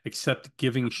Scouts, except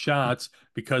giving shots,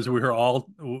 because we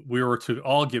were to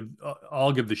all give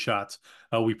the shots.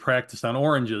 We practiced on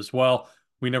oranges. Well,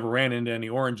 we never ran into any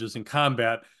oranges in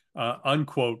combat.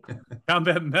 Unquote.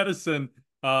 Combat medicine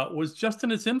was just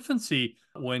in its infancy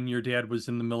when your dad was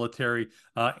in the military.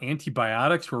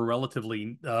 Antibiotics were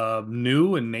relatively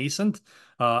new and nascent.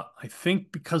 I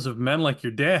think because of men like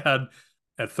your dad.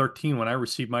 At 13, when I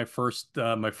received my first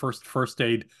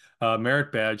aid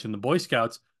merit badge in the Boy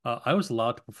Scouts, I was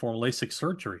allowed to perform LASIK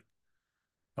surgery.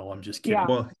 Oh, I'm just kidding. Yeah.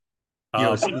 Well,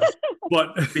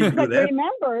 but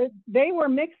remember, they were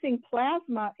mixing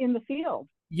plasma in the field.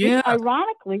 Yeah. Which,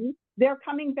 ironically, they're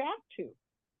coming back to.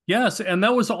 Yes, and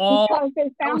that was all. Because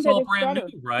they found all it's brand better.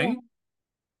 new, right?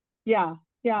 Yeah.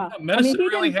 Medicine he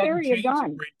really didn't hadn't carry a changed gun.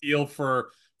 a great deal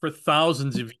for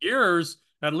thousands of years,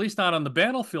 at least not on the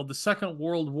battlefield. The Second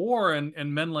World War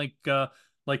and men like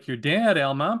your dad,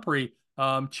 Al Mampre,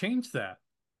 changed that.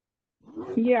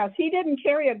 Yes, he didn't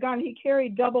carry a gun. He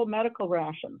carried double medical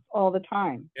rations all the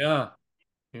time. Yeah.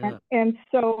 And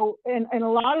so, and a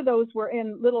lot of those were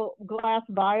in little glass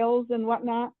vials and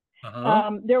whatnot.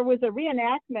 There was a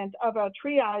reenactment of a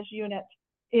triage unit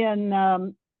in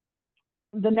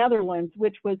the Netherlands,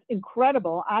 which was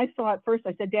incredible. I saw it first.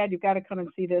 I said, Dad, you've got to come and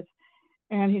see this.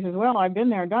 And he says, well, I've been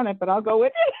there, done it, but I'll go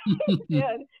with it.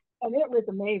 And it was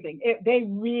amazing. They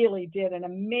really did an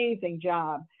amazing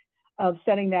job of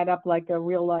setting that up like a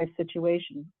real life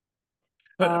situation.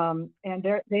 And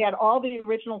they had all the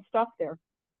original stuff there.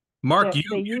 Mark,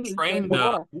 you trained.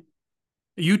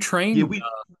 You trained,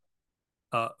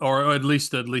 or at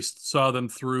least saw them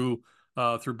through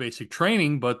basic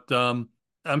training. But I'm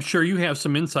sure you have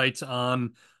some insights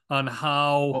on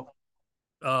how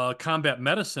combat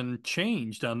medicine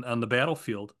changed on the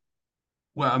battlefield.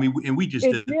 Well, I mean, and we just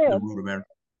did the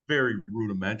very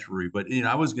rudimentary. But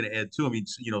I was going to add too. I mean,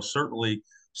 certainly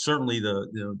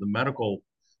the medical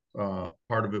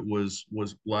part of it was a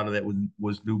lot of that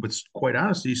was new, but quite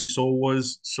honestly, so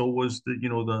was the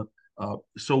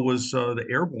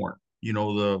airborne.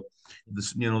 The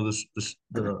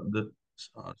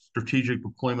strategic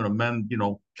deployment of men,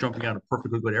 jumping out of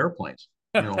perfectly good airplanes.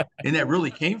 And that really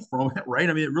came from right.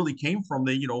 I mean, it really came from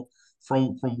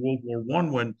from World War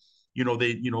I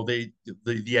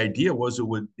the idea was it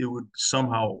would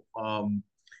somehow,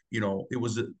 it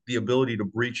was the ability to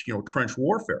breach, trench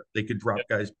warfare. They could drop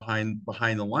guys behind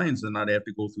the lines and not have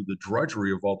to go through the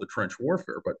drudgery of all the trench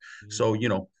warfare. But so,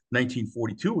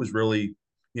 1942 was really,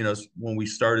 when we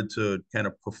started to kind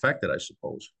of perfect it, I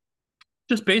suppose.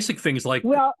 Just basic things like.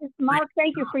 Well, Mark,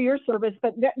 thank you for your service.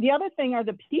 But the other thing are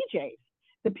the PJs.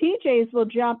 The PJs will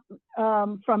jump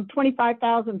from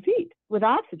 25,000 feet with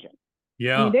oxygen.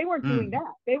 Yeah. I mean, they weren't doing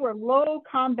that. They were low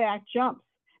combat jumps.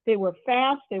 They were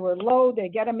fast. They were low. They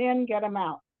get them in, get them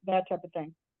out, that type of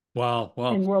thing. Wow.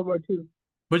 In World War II.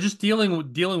 But just dealing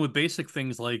with basic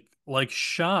things like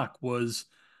shock was,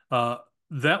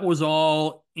 that was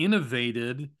all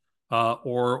innovated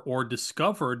or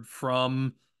discovered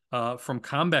from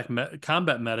combat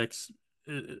medics,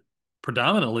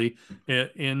 predominantly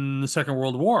in the Second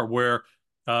World War, where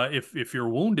if you're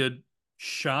wounded,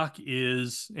 shock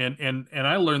is, and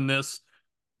I learned this,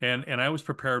 and I was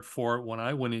prepared for it when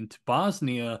I went into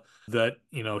Bosnia, that,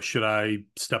 should I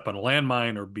step on a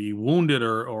landmine or be wounded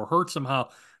or hurt somehow,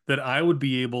 that I would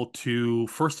be able to,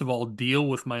 first of all, deal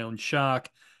with my own shock,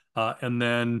 and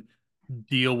then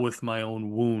deal with my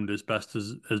own wound as best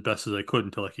as I could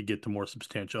until I could get to more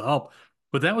substantial help.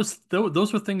 But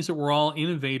those were things that were all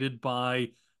innovated by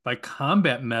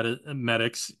combat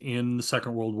medics in the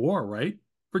Second World War, right,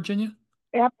 Virginia?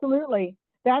 Absolutely.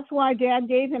 That's why Dad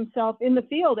gave himself in the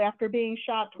field after being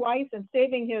shot twice and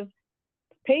saving his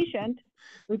patient,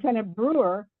 Lieutenant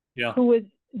Brewer, who was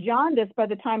jaundiced by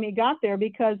the time he got there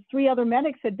because 3 other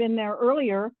medics had been there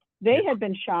earlier. They had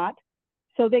been shot.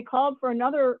 So they called for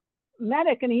another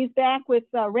medic, and he's back with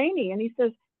Rainey. And he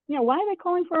says, why are they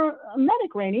calling for a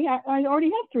medic, Rainey? I already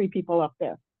have 3 people up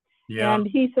there. Yeah. And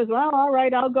he says, well, all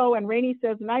right, I'll go. And Rainey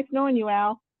says, nice knowing you,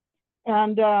 Al.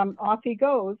 And off he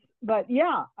goes. But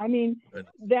yeah, I mean,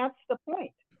 that's the point.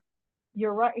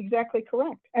 You're right, exactly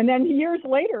correct. And then years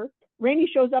later, Rainey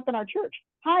shows up in our church.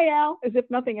 Hi, Al, as if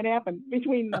nothing had happened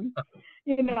between them,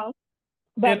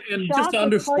 But and just to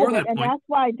underscore that point, and that's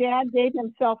why Dad gave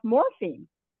himself morphine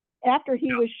after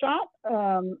he was shot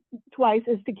twice,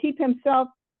 is to keep himself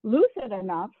lucid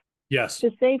enough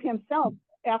to save himself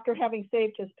after having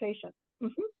saved his patient.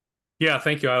 Mm-hmm. Yeah,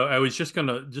 thank you. I was just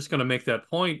gonna make that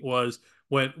point, was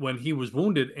when he was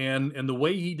wounded, and the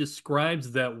way he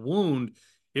describes that wound,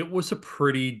 it was a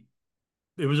pretty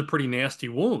nasty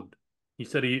wound. He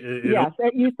said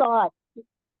you saw it.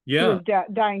 Yeah, he was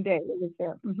dying day. It was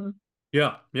there. Mm-hmm.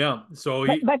 Yeah. So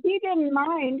but he didn't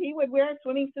mind. He would wear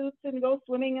swimming suits and go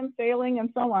swimming and sailing and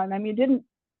so on. I mean, it didn't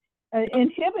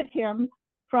inhibit him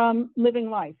from living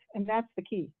life, and that's the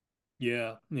key.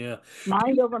 Yeah.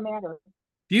 Mind over matter.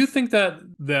 Do you think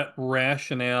that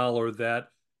rationale or that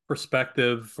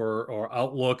perspective or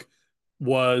outlook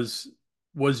was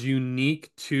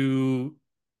unique to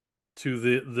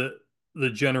the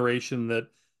generation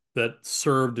that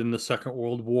served in the Second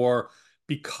World War,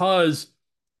 because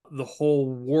the whole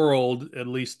world, at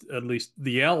least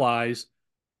the Allies,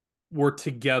 were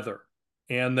together,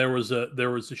 and there was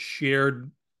a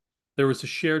shared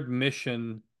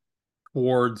mission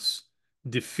towards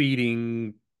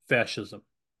defeating fascism?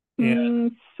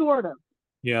 And sort of.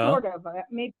 Yeah. Sort of.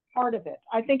 Maybe part of it.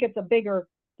 I think it's a bigger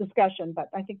discussion, but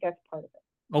I think that's part of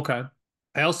it. Okay.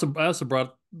 I also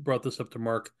brought this up to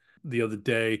Mark the other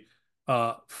day.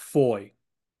 Foy,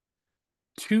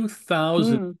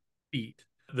 2,000 feet.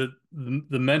 The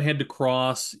men had to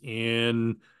cross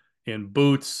in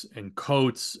boots and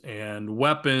coats and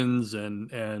weapons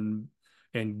and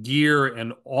gear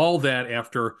and all that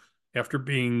after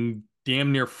being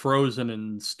damn near frozen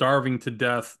and starving to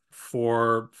death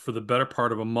for the better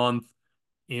part of a month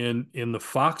in the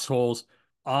foxholes.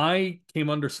 I came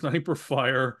under sniper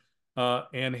fire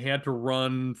and had to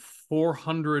run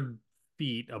 400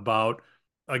 feet about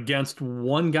against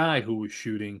one guy who was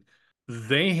shooting.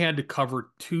 They had to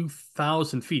cover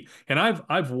 2,000 feet, and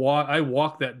I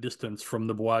walked that distance from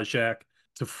the Bois Jacques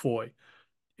to Foy,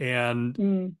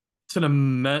 and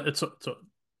it's it's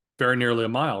very nearly a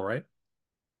mile, right?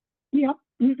 Yeah.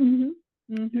 Mm-hmm.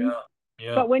 Mm-hmm.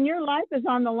 Yeah. But when your life is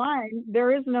on the line,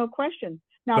 there is no question.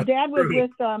 Now, Dad was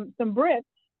with some Brits,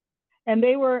 and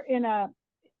they were in a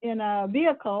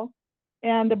vehicle,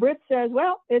 and the Brit says,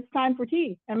 well, it's time for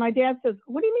tea. And my dad says,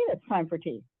 what do you mean it's time for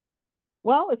tea?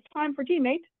 Well, it's time for tea,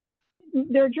 mate.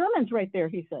 There are Germans right there,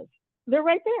 he says. They're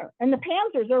right there. And the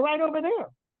Panzers are right over there.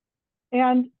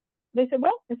 And they said,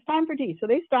 well, it's time for tea. So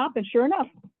they stop, and sure enough,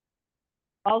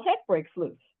 all heck breaks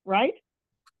loose, right?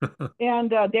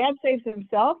 And Dad saves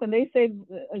himself, and they saved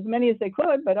as many as they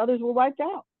could, but others were wiped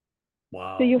out.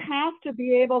 Wow. So you have to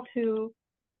be able to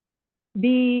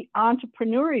be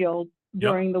entrepreneurial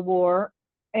during the war.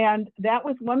 And that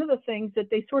was one of the things that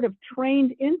they sort of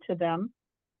trained into them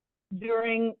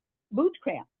during boot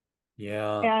camp.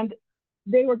 Yeah. And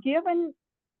they were given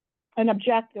an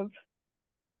objective,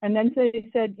 and then they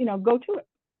said, go to it,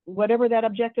 whatever that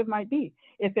objective might be.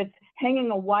 If it's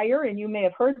hanging a wire, and you may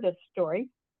have heard this story,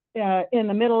 in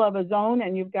the middle of a zone,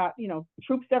 and you've got,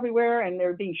 troops everywhere, and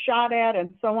they're being shot at and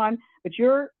so on, but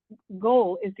your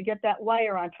goal is to get that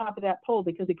wire on top of that pole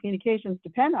because the communications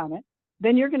depend on it,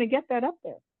 then you're going to get that up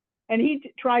there. And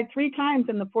he tried 3 times,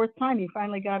 and the 4th time he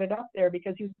finally got it up there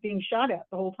because he was being shot at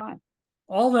the whole time.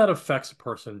 All that affects a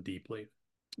person deeply.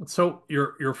 So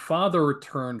your father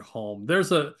returned home. There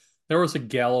was a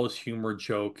gallows humor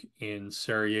joke in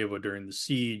Sarajevo during the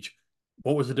siege.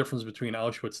 What was the difference between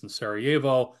Auschwitz and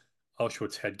Sarajevo?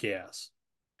 Auschwitz had gas.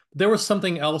 There was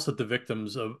something else that the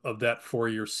victims of that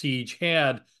 4-year siege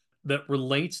had that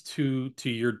relates to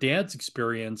your dad's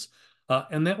experience,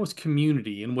 and that was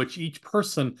community, in which each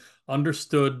person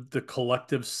understood the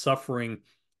collective suffering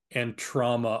and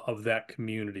trauma of that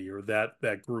community or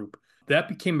that group. That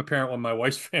became apparent when my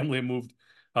wife's family moved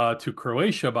to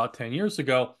Croatia about 10 years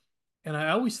ago. And I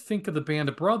always think of the Band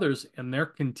of Brothers and their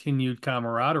continued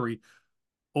camaraderie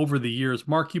over the years.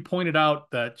 Mark, you pointed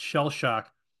out that shell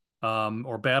shock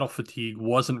or battle fatigue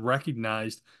wasn't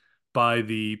recognized by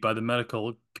the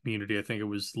medical community. I think it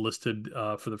was listed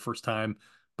for the first time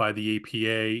by the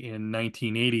APA in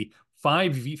 1980,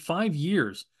 5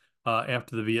 years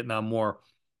after the Vietnam War,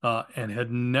 and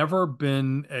had never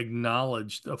been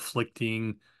acknowledged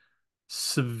afflicting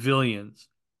civilians.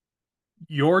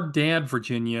 Your dad,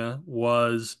 Virginia,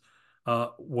 was a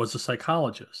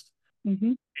psychologist.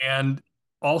 Mm-hmm. And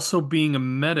also being a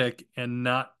medic and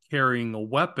not carrying a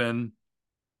weapon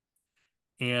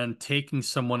and taking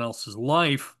someone else's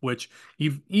life, which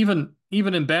even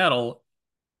in battle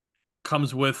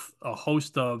comes with a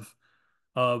host of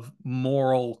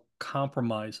moral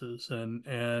compromises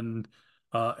and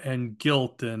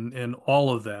guilt and all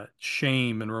of that,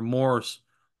 shame and remorse,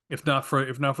 if not for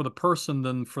the person,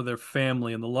 then for their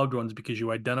family and the loved ones, because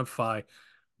you identify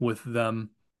with them.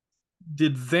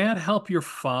 Did that help your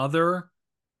father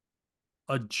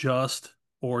adjust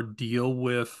or deal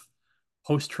with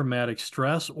post-traumatic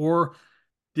stress, or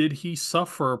did he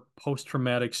suffer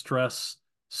post-traumatic stress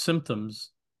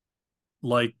symptoms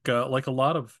like a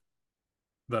lot of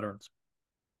veterans?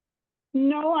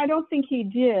 No, I don't think he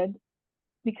did,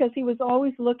 because he was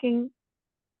always looking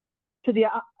to the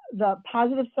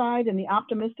positive side and the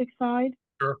optimistic side.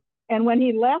 Sure. And when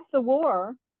he left the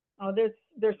war,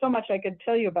 there's so much I could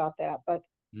tell you about that, but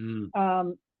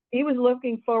he was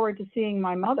looking forward to seeing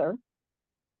my mother.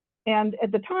 And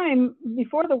at the time,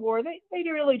 before the war, they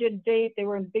really didn't date. They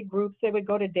were in big groups. They would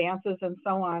go to dances and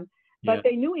so on. But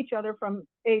they knew each other from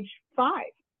age 5.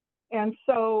 And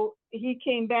so he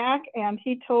came back and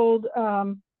he told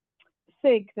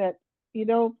Sink that,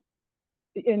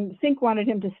 and Sink wanted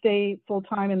him to stay full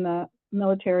time in the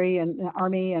military and the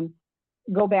army and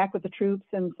go back with the troops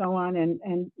and so on.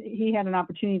 And he had an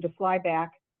opportunity to fly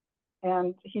back.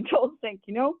 And he told Sink,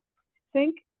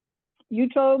 Sink, you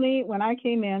told me when I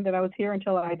came in that I was here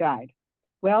until I died.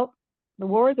 Well, the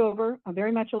war is over. I'm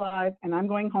very much alive, and I'm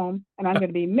going home, and I'm going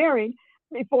to be married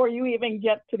before you even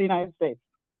get to the United States,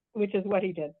 which is what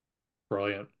he did.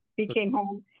 Brilliant. He came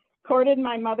home, courted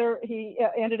my mother. He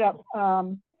ended up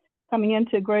coming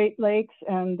into Great Lakes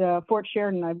and Fort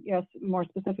Sheridan, I guess, more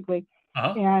specifically,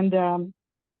 and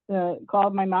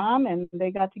called my mom, and they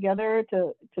got together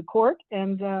to court,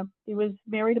 and he was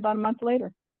married about a month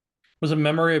later. Was a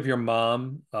memory of your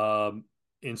mom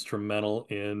instrumental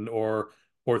in, or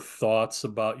thoughts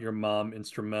about your mom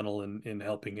instrumental in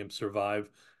helping him survive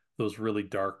those really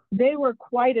dark? They were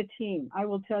quite a team, I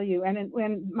will tell you. And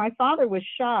when my father was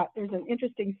shot, there's an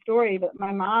interesting story that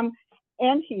my mom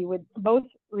and he would both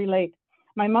relate.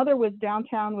 My mother was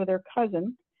downtown with her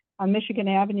cousin on Michigan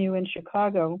Avenue in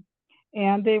Chicago,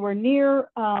 and they were near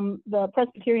the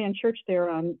Presbyterian church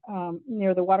there on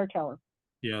near the water tower.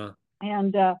 Yeah.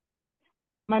 And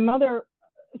my mother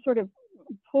sort of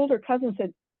pulled her cousin and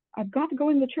said, "I've got to go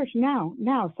in the church now.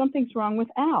 Something's wrong with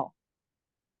Al."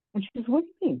 And she says, "What do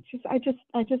you mean?" She says,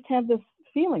 I just have this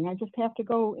feeling. I just have to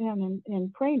go in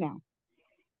and pray now."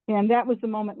 And that was the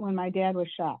moment when my dad was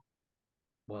shot.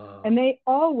 Wow. And they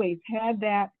always had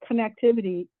that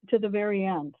connectivity to the very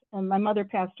end. And my mother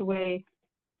passed away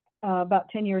about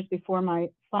 10 years before my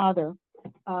father.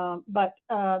 But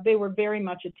they were very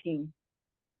much a team.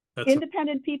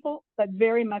 Independent people, but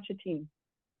very much a team.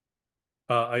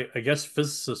 I guess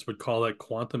physicists would call that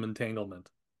quantum entanglement.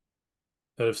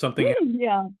 That if something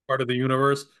part of the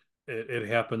universe, it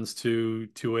happens to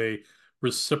a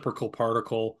reciprocal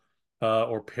particle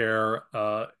or pair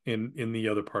in the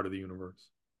other part of the universe.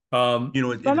 And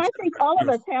I think all of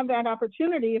us have that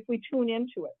opportunity if we tune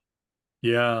into it.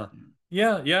 Yeah,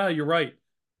 you're right.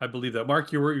 I believe that.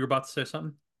 Mark, you were about to say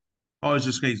something? I was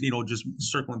just going to, just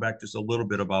circling back just a little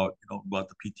bit about, about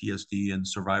the PTSD and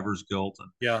survivor's guilt, and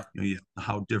Yeah.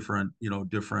 how different,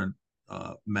 different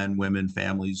men, women,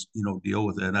 families, deal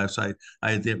with it. And I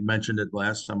mentioned it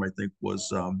last time. I think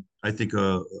was I think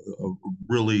a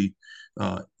really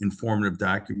informative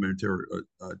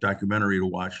documentary to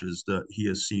watch is the He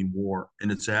Has Seen War,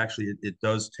 and it's actually it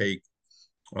does take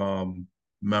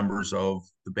members of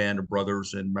the Band of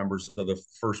Brothers and members of the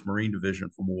First Marine Division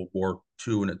from World War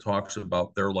II, and it talks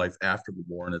about their life after the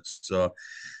war, and it's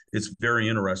very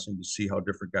interesting to see how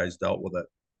different guys dealt with it.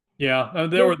 Yeah,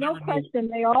 there's no question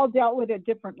they all dealt with it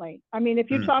differently. I mean,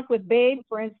 if you talk with Babe,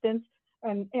 for instance,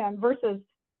 and versus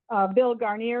Bill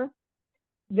Garnier,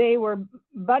 they were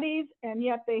buddies, and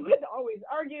yet they would always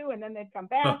argue, and then they'd come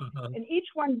back, and each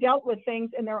one dealt with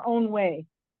things in their own way.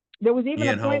 There was even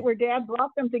a point where Dad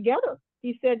brought them together.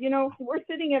 He said, we're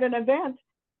sitting at an event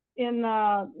in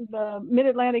the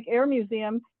Mid-Atlantic Air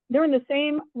Museum. They're in the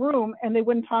same room, and they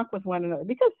wouldn't talk with one another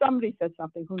because somebody said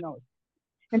something, who knows.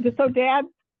 And so Dad,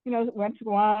 went to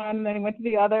one, and then he went to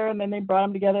the other, and then they brought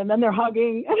them together, and then they're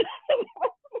hugging.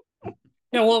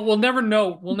 Yeah, well, we'll never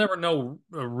know. We'll never know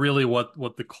really what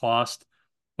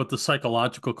the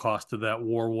psychological cost of that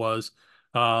war was,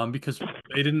 because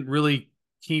they didn't really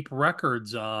keep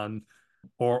records on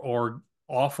or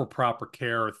offer proper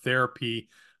care or therapy.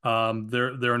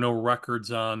 There are no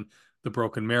records on the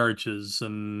broken marriages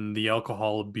and the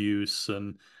alcohol abuse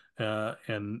and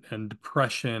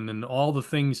depression and all the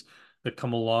things that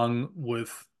come along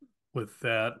with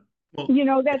that.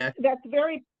 Well, that's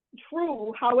very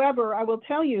true. However, I will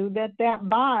tell you that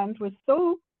bond was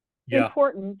so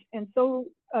important and so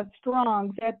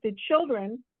strong that the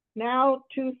children now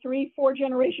 2, 3, 4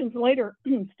 generations later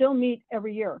still meet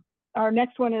every year. Our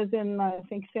next one is in, I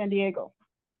think, San Diego.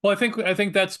 Well, I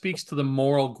think that speaks to the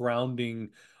moral grounding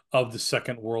of the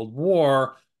Second World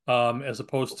War, as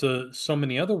opposed to so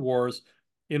many other wars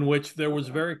in which there was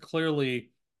very clearly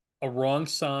a wrong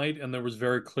side and there was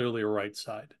very clearly a right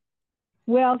side.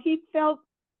 Well, he felt,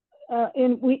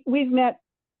 we've met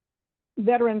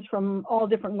veterans from all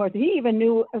different wars. He even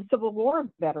knew a Civil War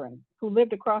veteran who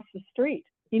lived across the street.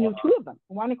 He knew 2 of them,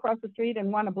 one across the street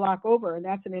and one a block over, and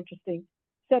that's an interesting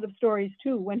set of stories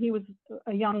too, when he was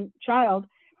a young child.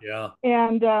 Yeah.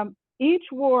 And each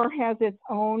war has its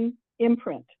own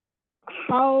imprint.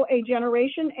 How a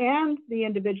generation and the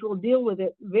individual deal with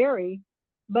it vary,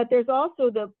 but there's also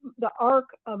the arc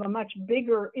of a much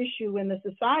bigger issue in the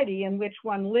society in which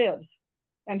one lives,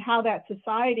 and how that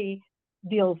society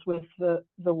deals with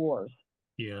the wars.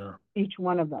 Yeah. Each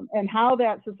one of them, and how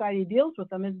that society deals with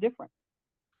them is different.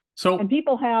 And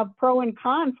people have pro and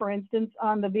con, for instance,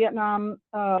 on the Vietnam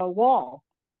Wall.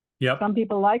 Yep. Some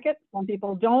people like it, some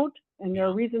people don't, and there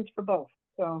are reasons for both.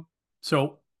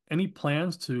 So any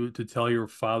plans to tell your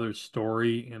father's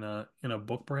story in a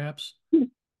book, perhaps?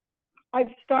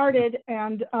 I've started,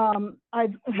 and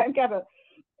I've got a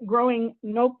growing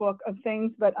notebook of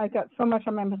things, but I've got so much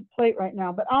on my plate right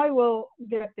now. But I will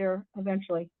get there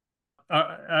eventually.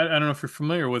 I don't know if you're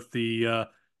familiar with the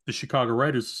Chicago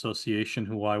Writers Association,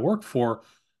 who I work for,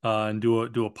 and do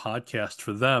a podcast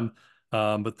for them.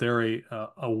 But they're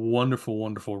a wonderful,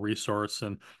 wonderful resource,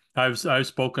 and I've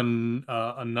spoken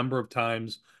a number of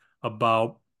times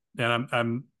about, and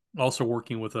I'm also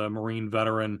working with a Marine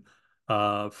veteran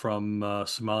from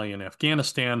Somalia and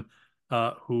Afghanistan,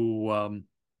 who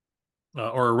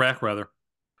or Iraq rather,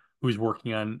 who's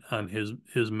working on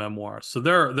his memoir. So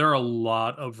there are a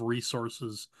lot of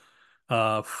resources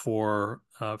for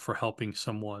helping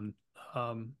someone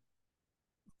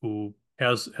who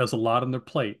has a lot on their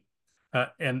plate.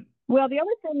 And well, the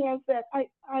other thing is that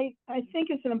I think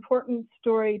it's an important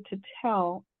story to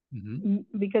tell,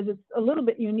 because it's a little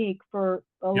bit unique for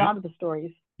a lot of the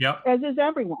stories. Yeah. As is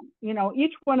everyone.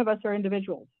 Each one of us are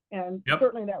individuals, and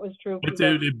certainly that was true.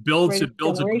 It builds a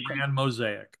grand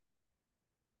mosaic.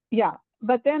 Yeah,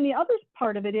 but then the other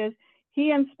part of it is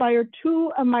he inspired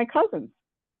 2 of my cousins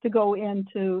to go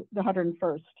into the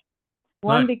 101st.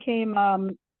 One became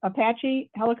Apache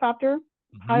helicopter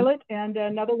pilot, and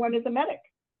another one is a medic.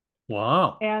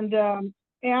 Wow. And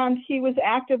he was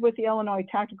active with the Illinois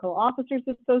Tactical Officers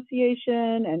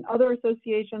Association and other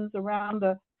associations around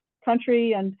the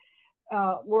country and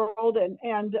world.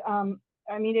 And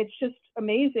I mean, it's just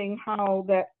amazing how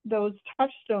those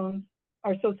touchstones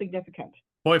are so significant.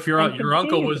 Boy, if your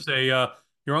uncle was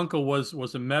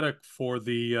a medic for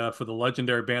the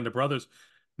legendary Band of Brothers,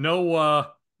 no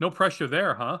pressure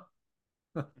there, huh?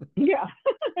 Yeah.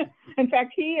 In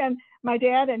fact, he and my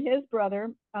dad and his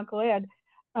brother, Uncle Ed,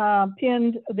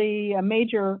 pinned the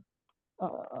major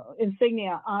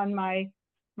insignia on my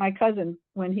cousin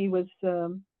when he was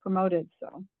promoted.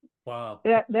 So Wow.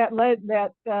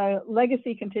 that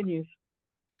legacy continues.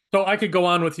 So I could go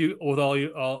on with all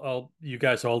you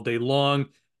guys all day long.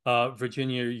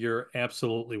 Virginia, you're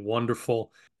absolutely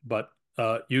wonderful, but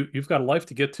you've got a life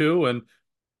to get to, and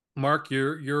Mark,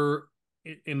 you're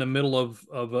in the middle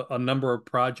of a number of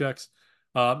projects.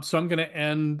 So I'm going to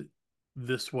end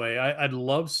this way. I'd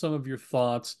love some of your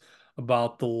thoughts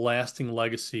about the lasting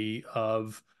legacy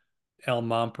of Al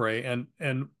Mampre,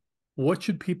 and what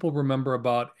should people remember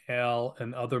about Al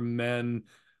and other men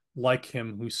like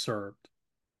him who served?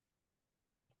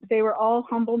 They were all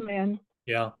humble men.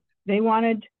 Yeah. They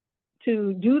wanted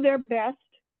to do their best,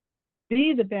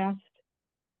 be the best,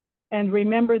 and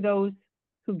remember those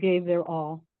who gave their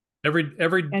all. Every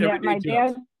And at my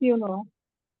dad's funeral,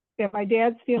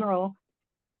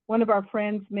 one of our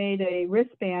friends made a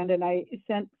wristband, and I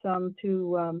sent some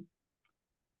to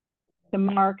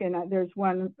Mark, and there's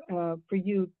one for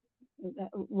you,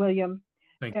 William.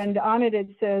 Thank and you. On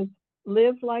it says,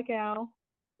 "Live like Al,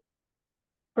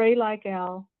 pray like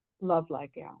Al, love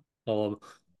like Al." Oh,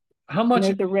 how much?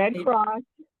 And there's a red cross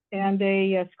and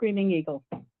a screaming eagle.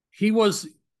 He was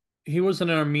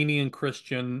an Armenian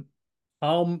Christian.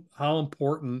 How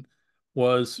important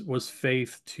was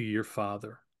faith to your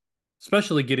father,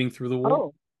 especially getting through the war?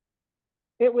 Oh,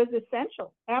 it was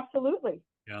essential. Absolutely.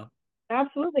 Yeah.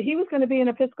 Absolutely. He was going to be an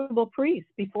Episcopal priest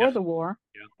before the war.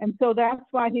 Yeah. And so that's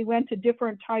why he went to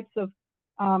different types of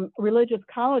religious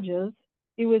colleges.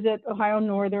 He was at Ohio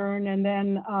Northern, and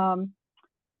then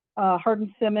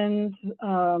Hardin-Simmons,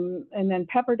 and then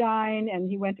Pepperdine, and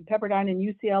he went to Pepperdine and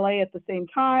UCLA at the same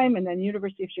time, and then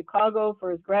University of Chicago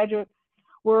for his graduate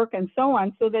work and so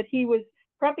on, so that he was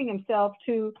prepping himself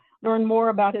to learn more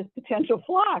about his potential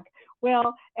flock.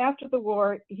 Well, after the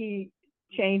war, he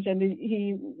changed, and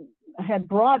he had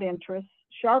broad interests,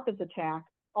 sharp as a tack,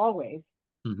 always.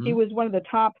 Mm-hmm. He was one of the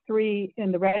top 3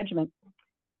 in the regiment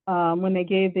when they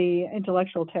gave the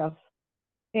intellectual tests.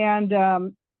 And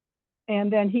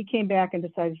then he came back and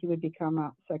decided he would become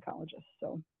a psychologist.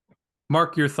 So,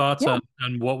 Mark, your thoughts on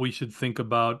what we should think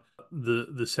about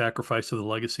the sacrifice of the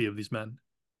legacy of these men?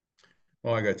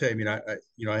 Well, I got to tell you,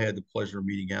 I had the pleasure of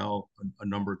meeting Al a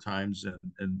number of times,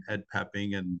 and Ed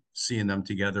Pepping, and seeing them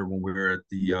together when we were at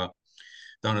the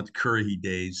down at the Currahee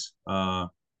days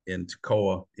in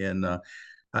Toccoa. And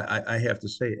I have to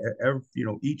say,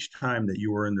 each time that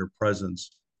you were in their presence,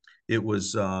 it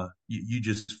was you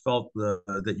just felt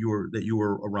that you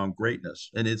were around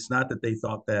greatness. And it's not that they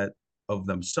thought that of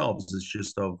themselves; it's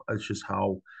just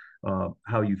how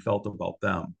you felt about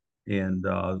them. And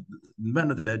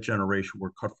men of that generation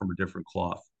were cut from a different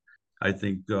cloth. I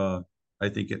think all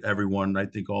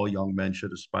young men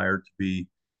should aspire to be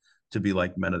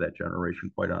like men of that generation,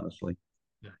 quite honestly.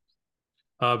 Yeah.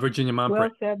 Virginia Mampre.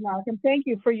 Well said, Mark, and thank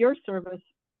you for your service.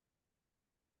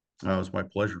 It was my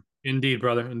pleasure. Indeed,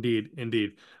 brother. Indeed.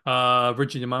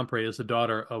 Virginia Mampre is the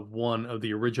daughter of one of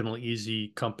the original Easy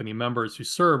Company members who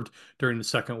served during the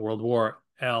Second World War,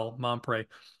 Al Mampre,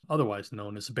 otherwise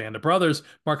known as the Band of Brothers.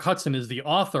 Mark Hudson is the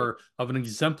author of an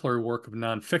exemplary work of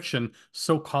nonfiction,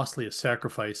 So Costly a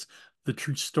Sacrifice, the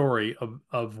true story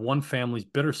of one family's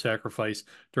bitter sacrifice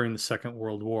during the Second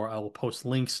World War. I will post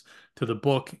links to the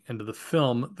book and to the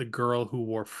film, The Girl Who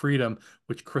Wore Freedom,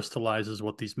 which crystallizes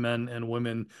what these men and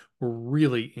women were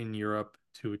really in Europe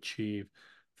to achieve.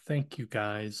 Thank you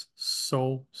guys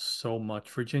so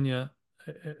much. Virginia,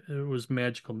 it was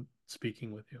magical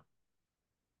speaking with you.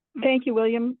 Thank you,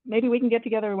 William. Maybe we can get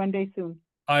together one day soon.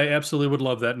 I absolutely would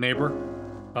love that, neighbor.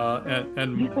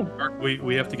 And Mark,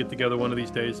 we have to get together one of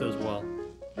these days as well.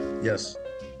 Yes,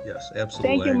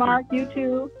 absolutely. Thank you, Mark. You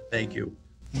too. Thank you.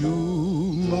 You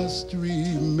must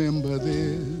remember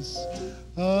this.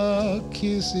 A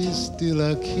kiss is still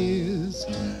a kiss.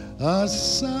 A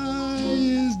sigh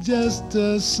is just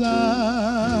a sigh.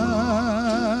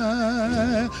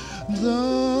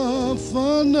 The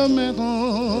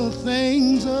fundamental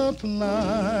things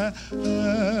apply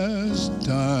as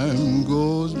time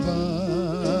goes by.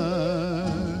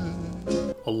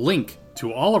 A link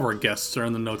to all of our guests are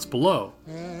in the notes below.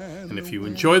 And if you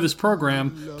enjoy this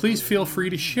program, please feel free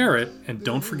to share it, and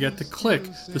don't forget to click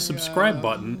the subscribe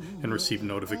button and receive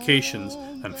notifications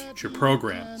on future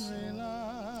programs.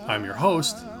 I'm your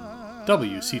host,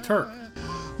 W.C. Turk.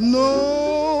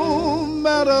 No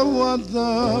matter what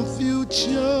the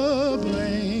future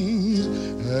brings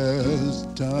as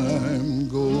time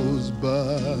goes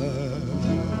by.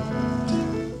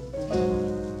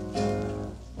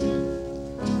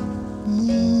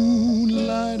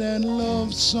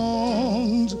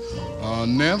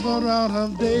 never out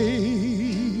of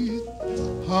date.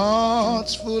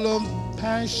 Hearts full of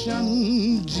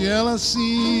passion,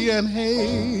 jealousy, and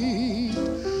hate.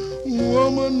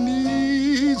 Woman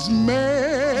needs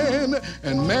man,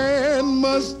 and man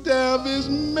must have his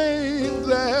mate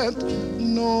that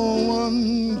no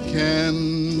one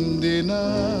can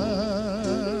deny.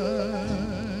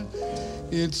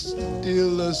 It's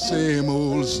still the same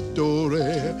old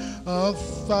story, a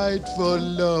fight for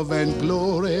love and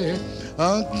glory,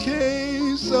 a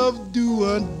case of do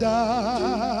or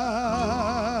die.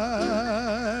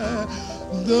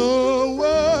 The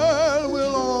world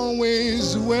will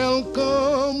always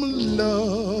welcome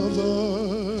lovers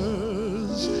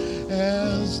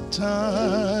as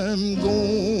time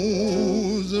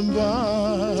goes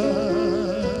by.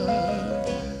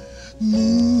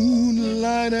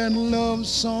 Moonlight and love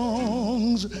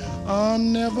songs are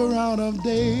never out of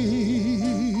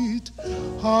date.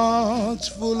 Hearts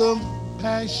full of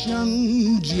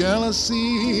passion,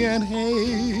 jealousy, and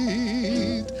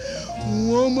hate.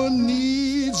 Woman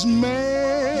needs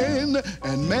man,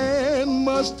 and man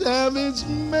must have its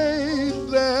mate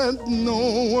that no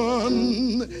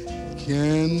one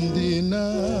can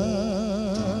deny.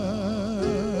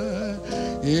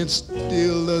 It's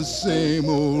still the same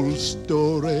old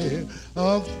story,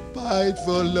 a fight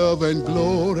for love and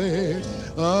glory,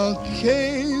 a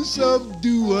case of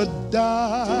do or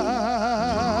die.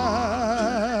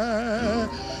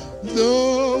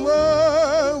 The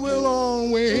world will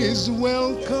always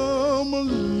welcome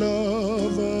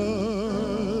lovers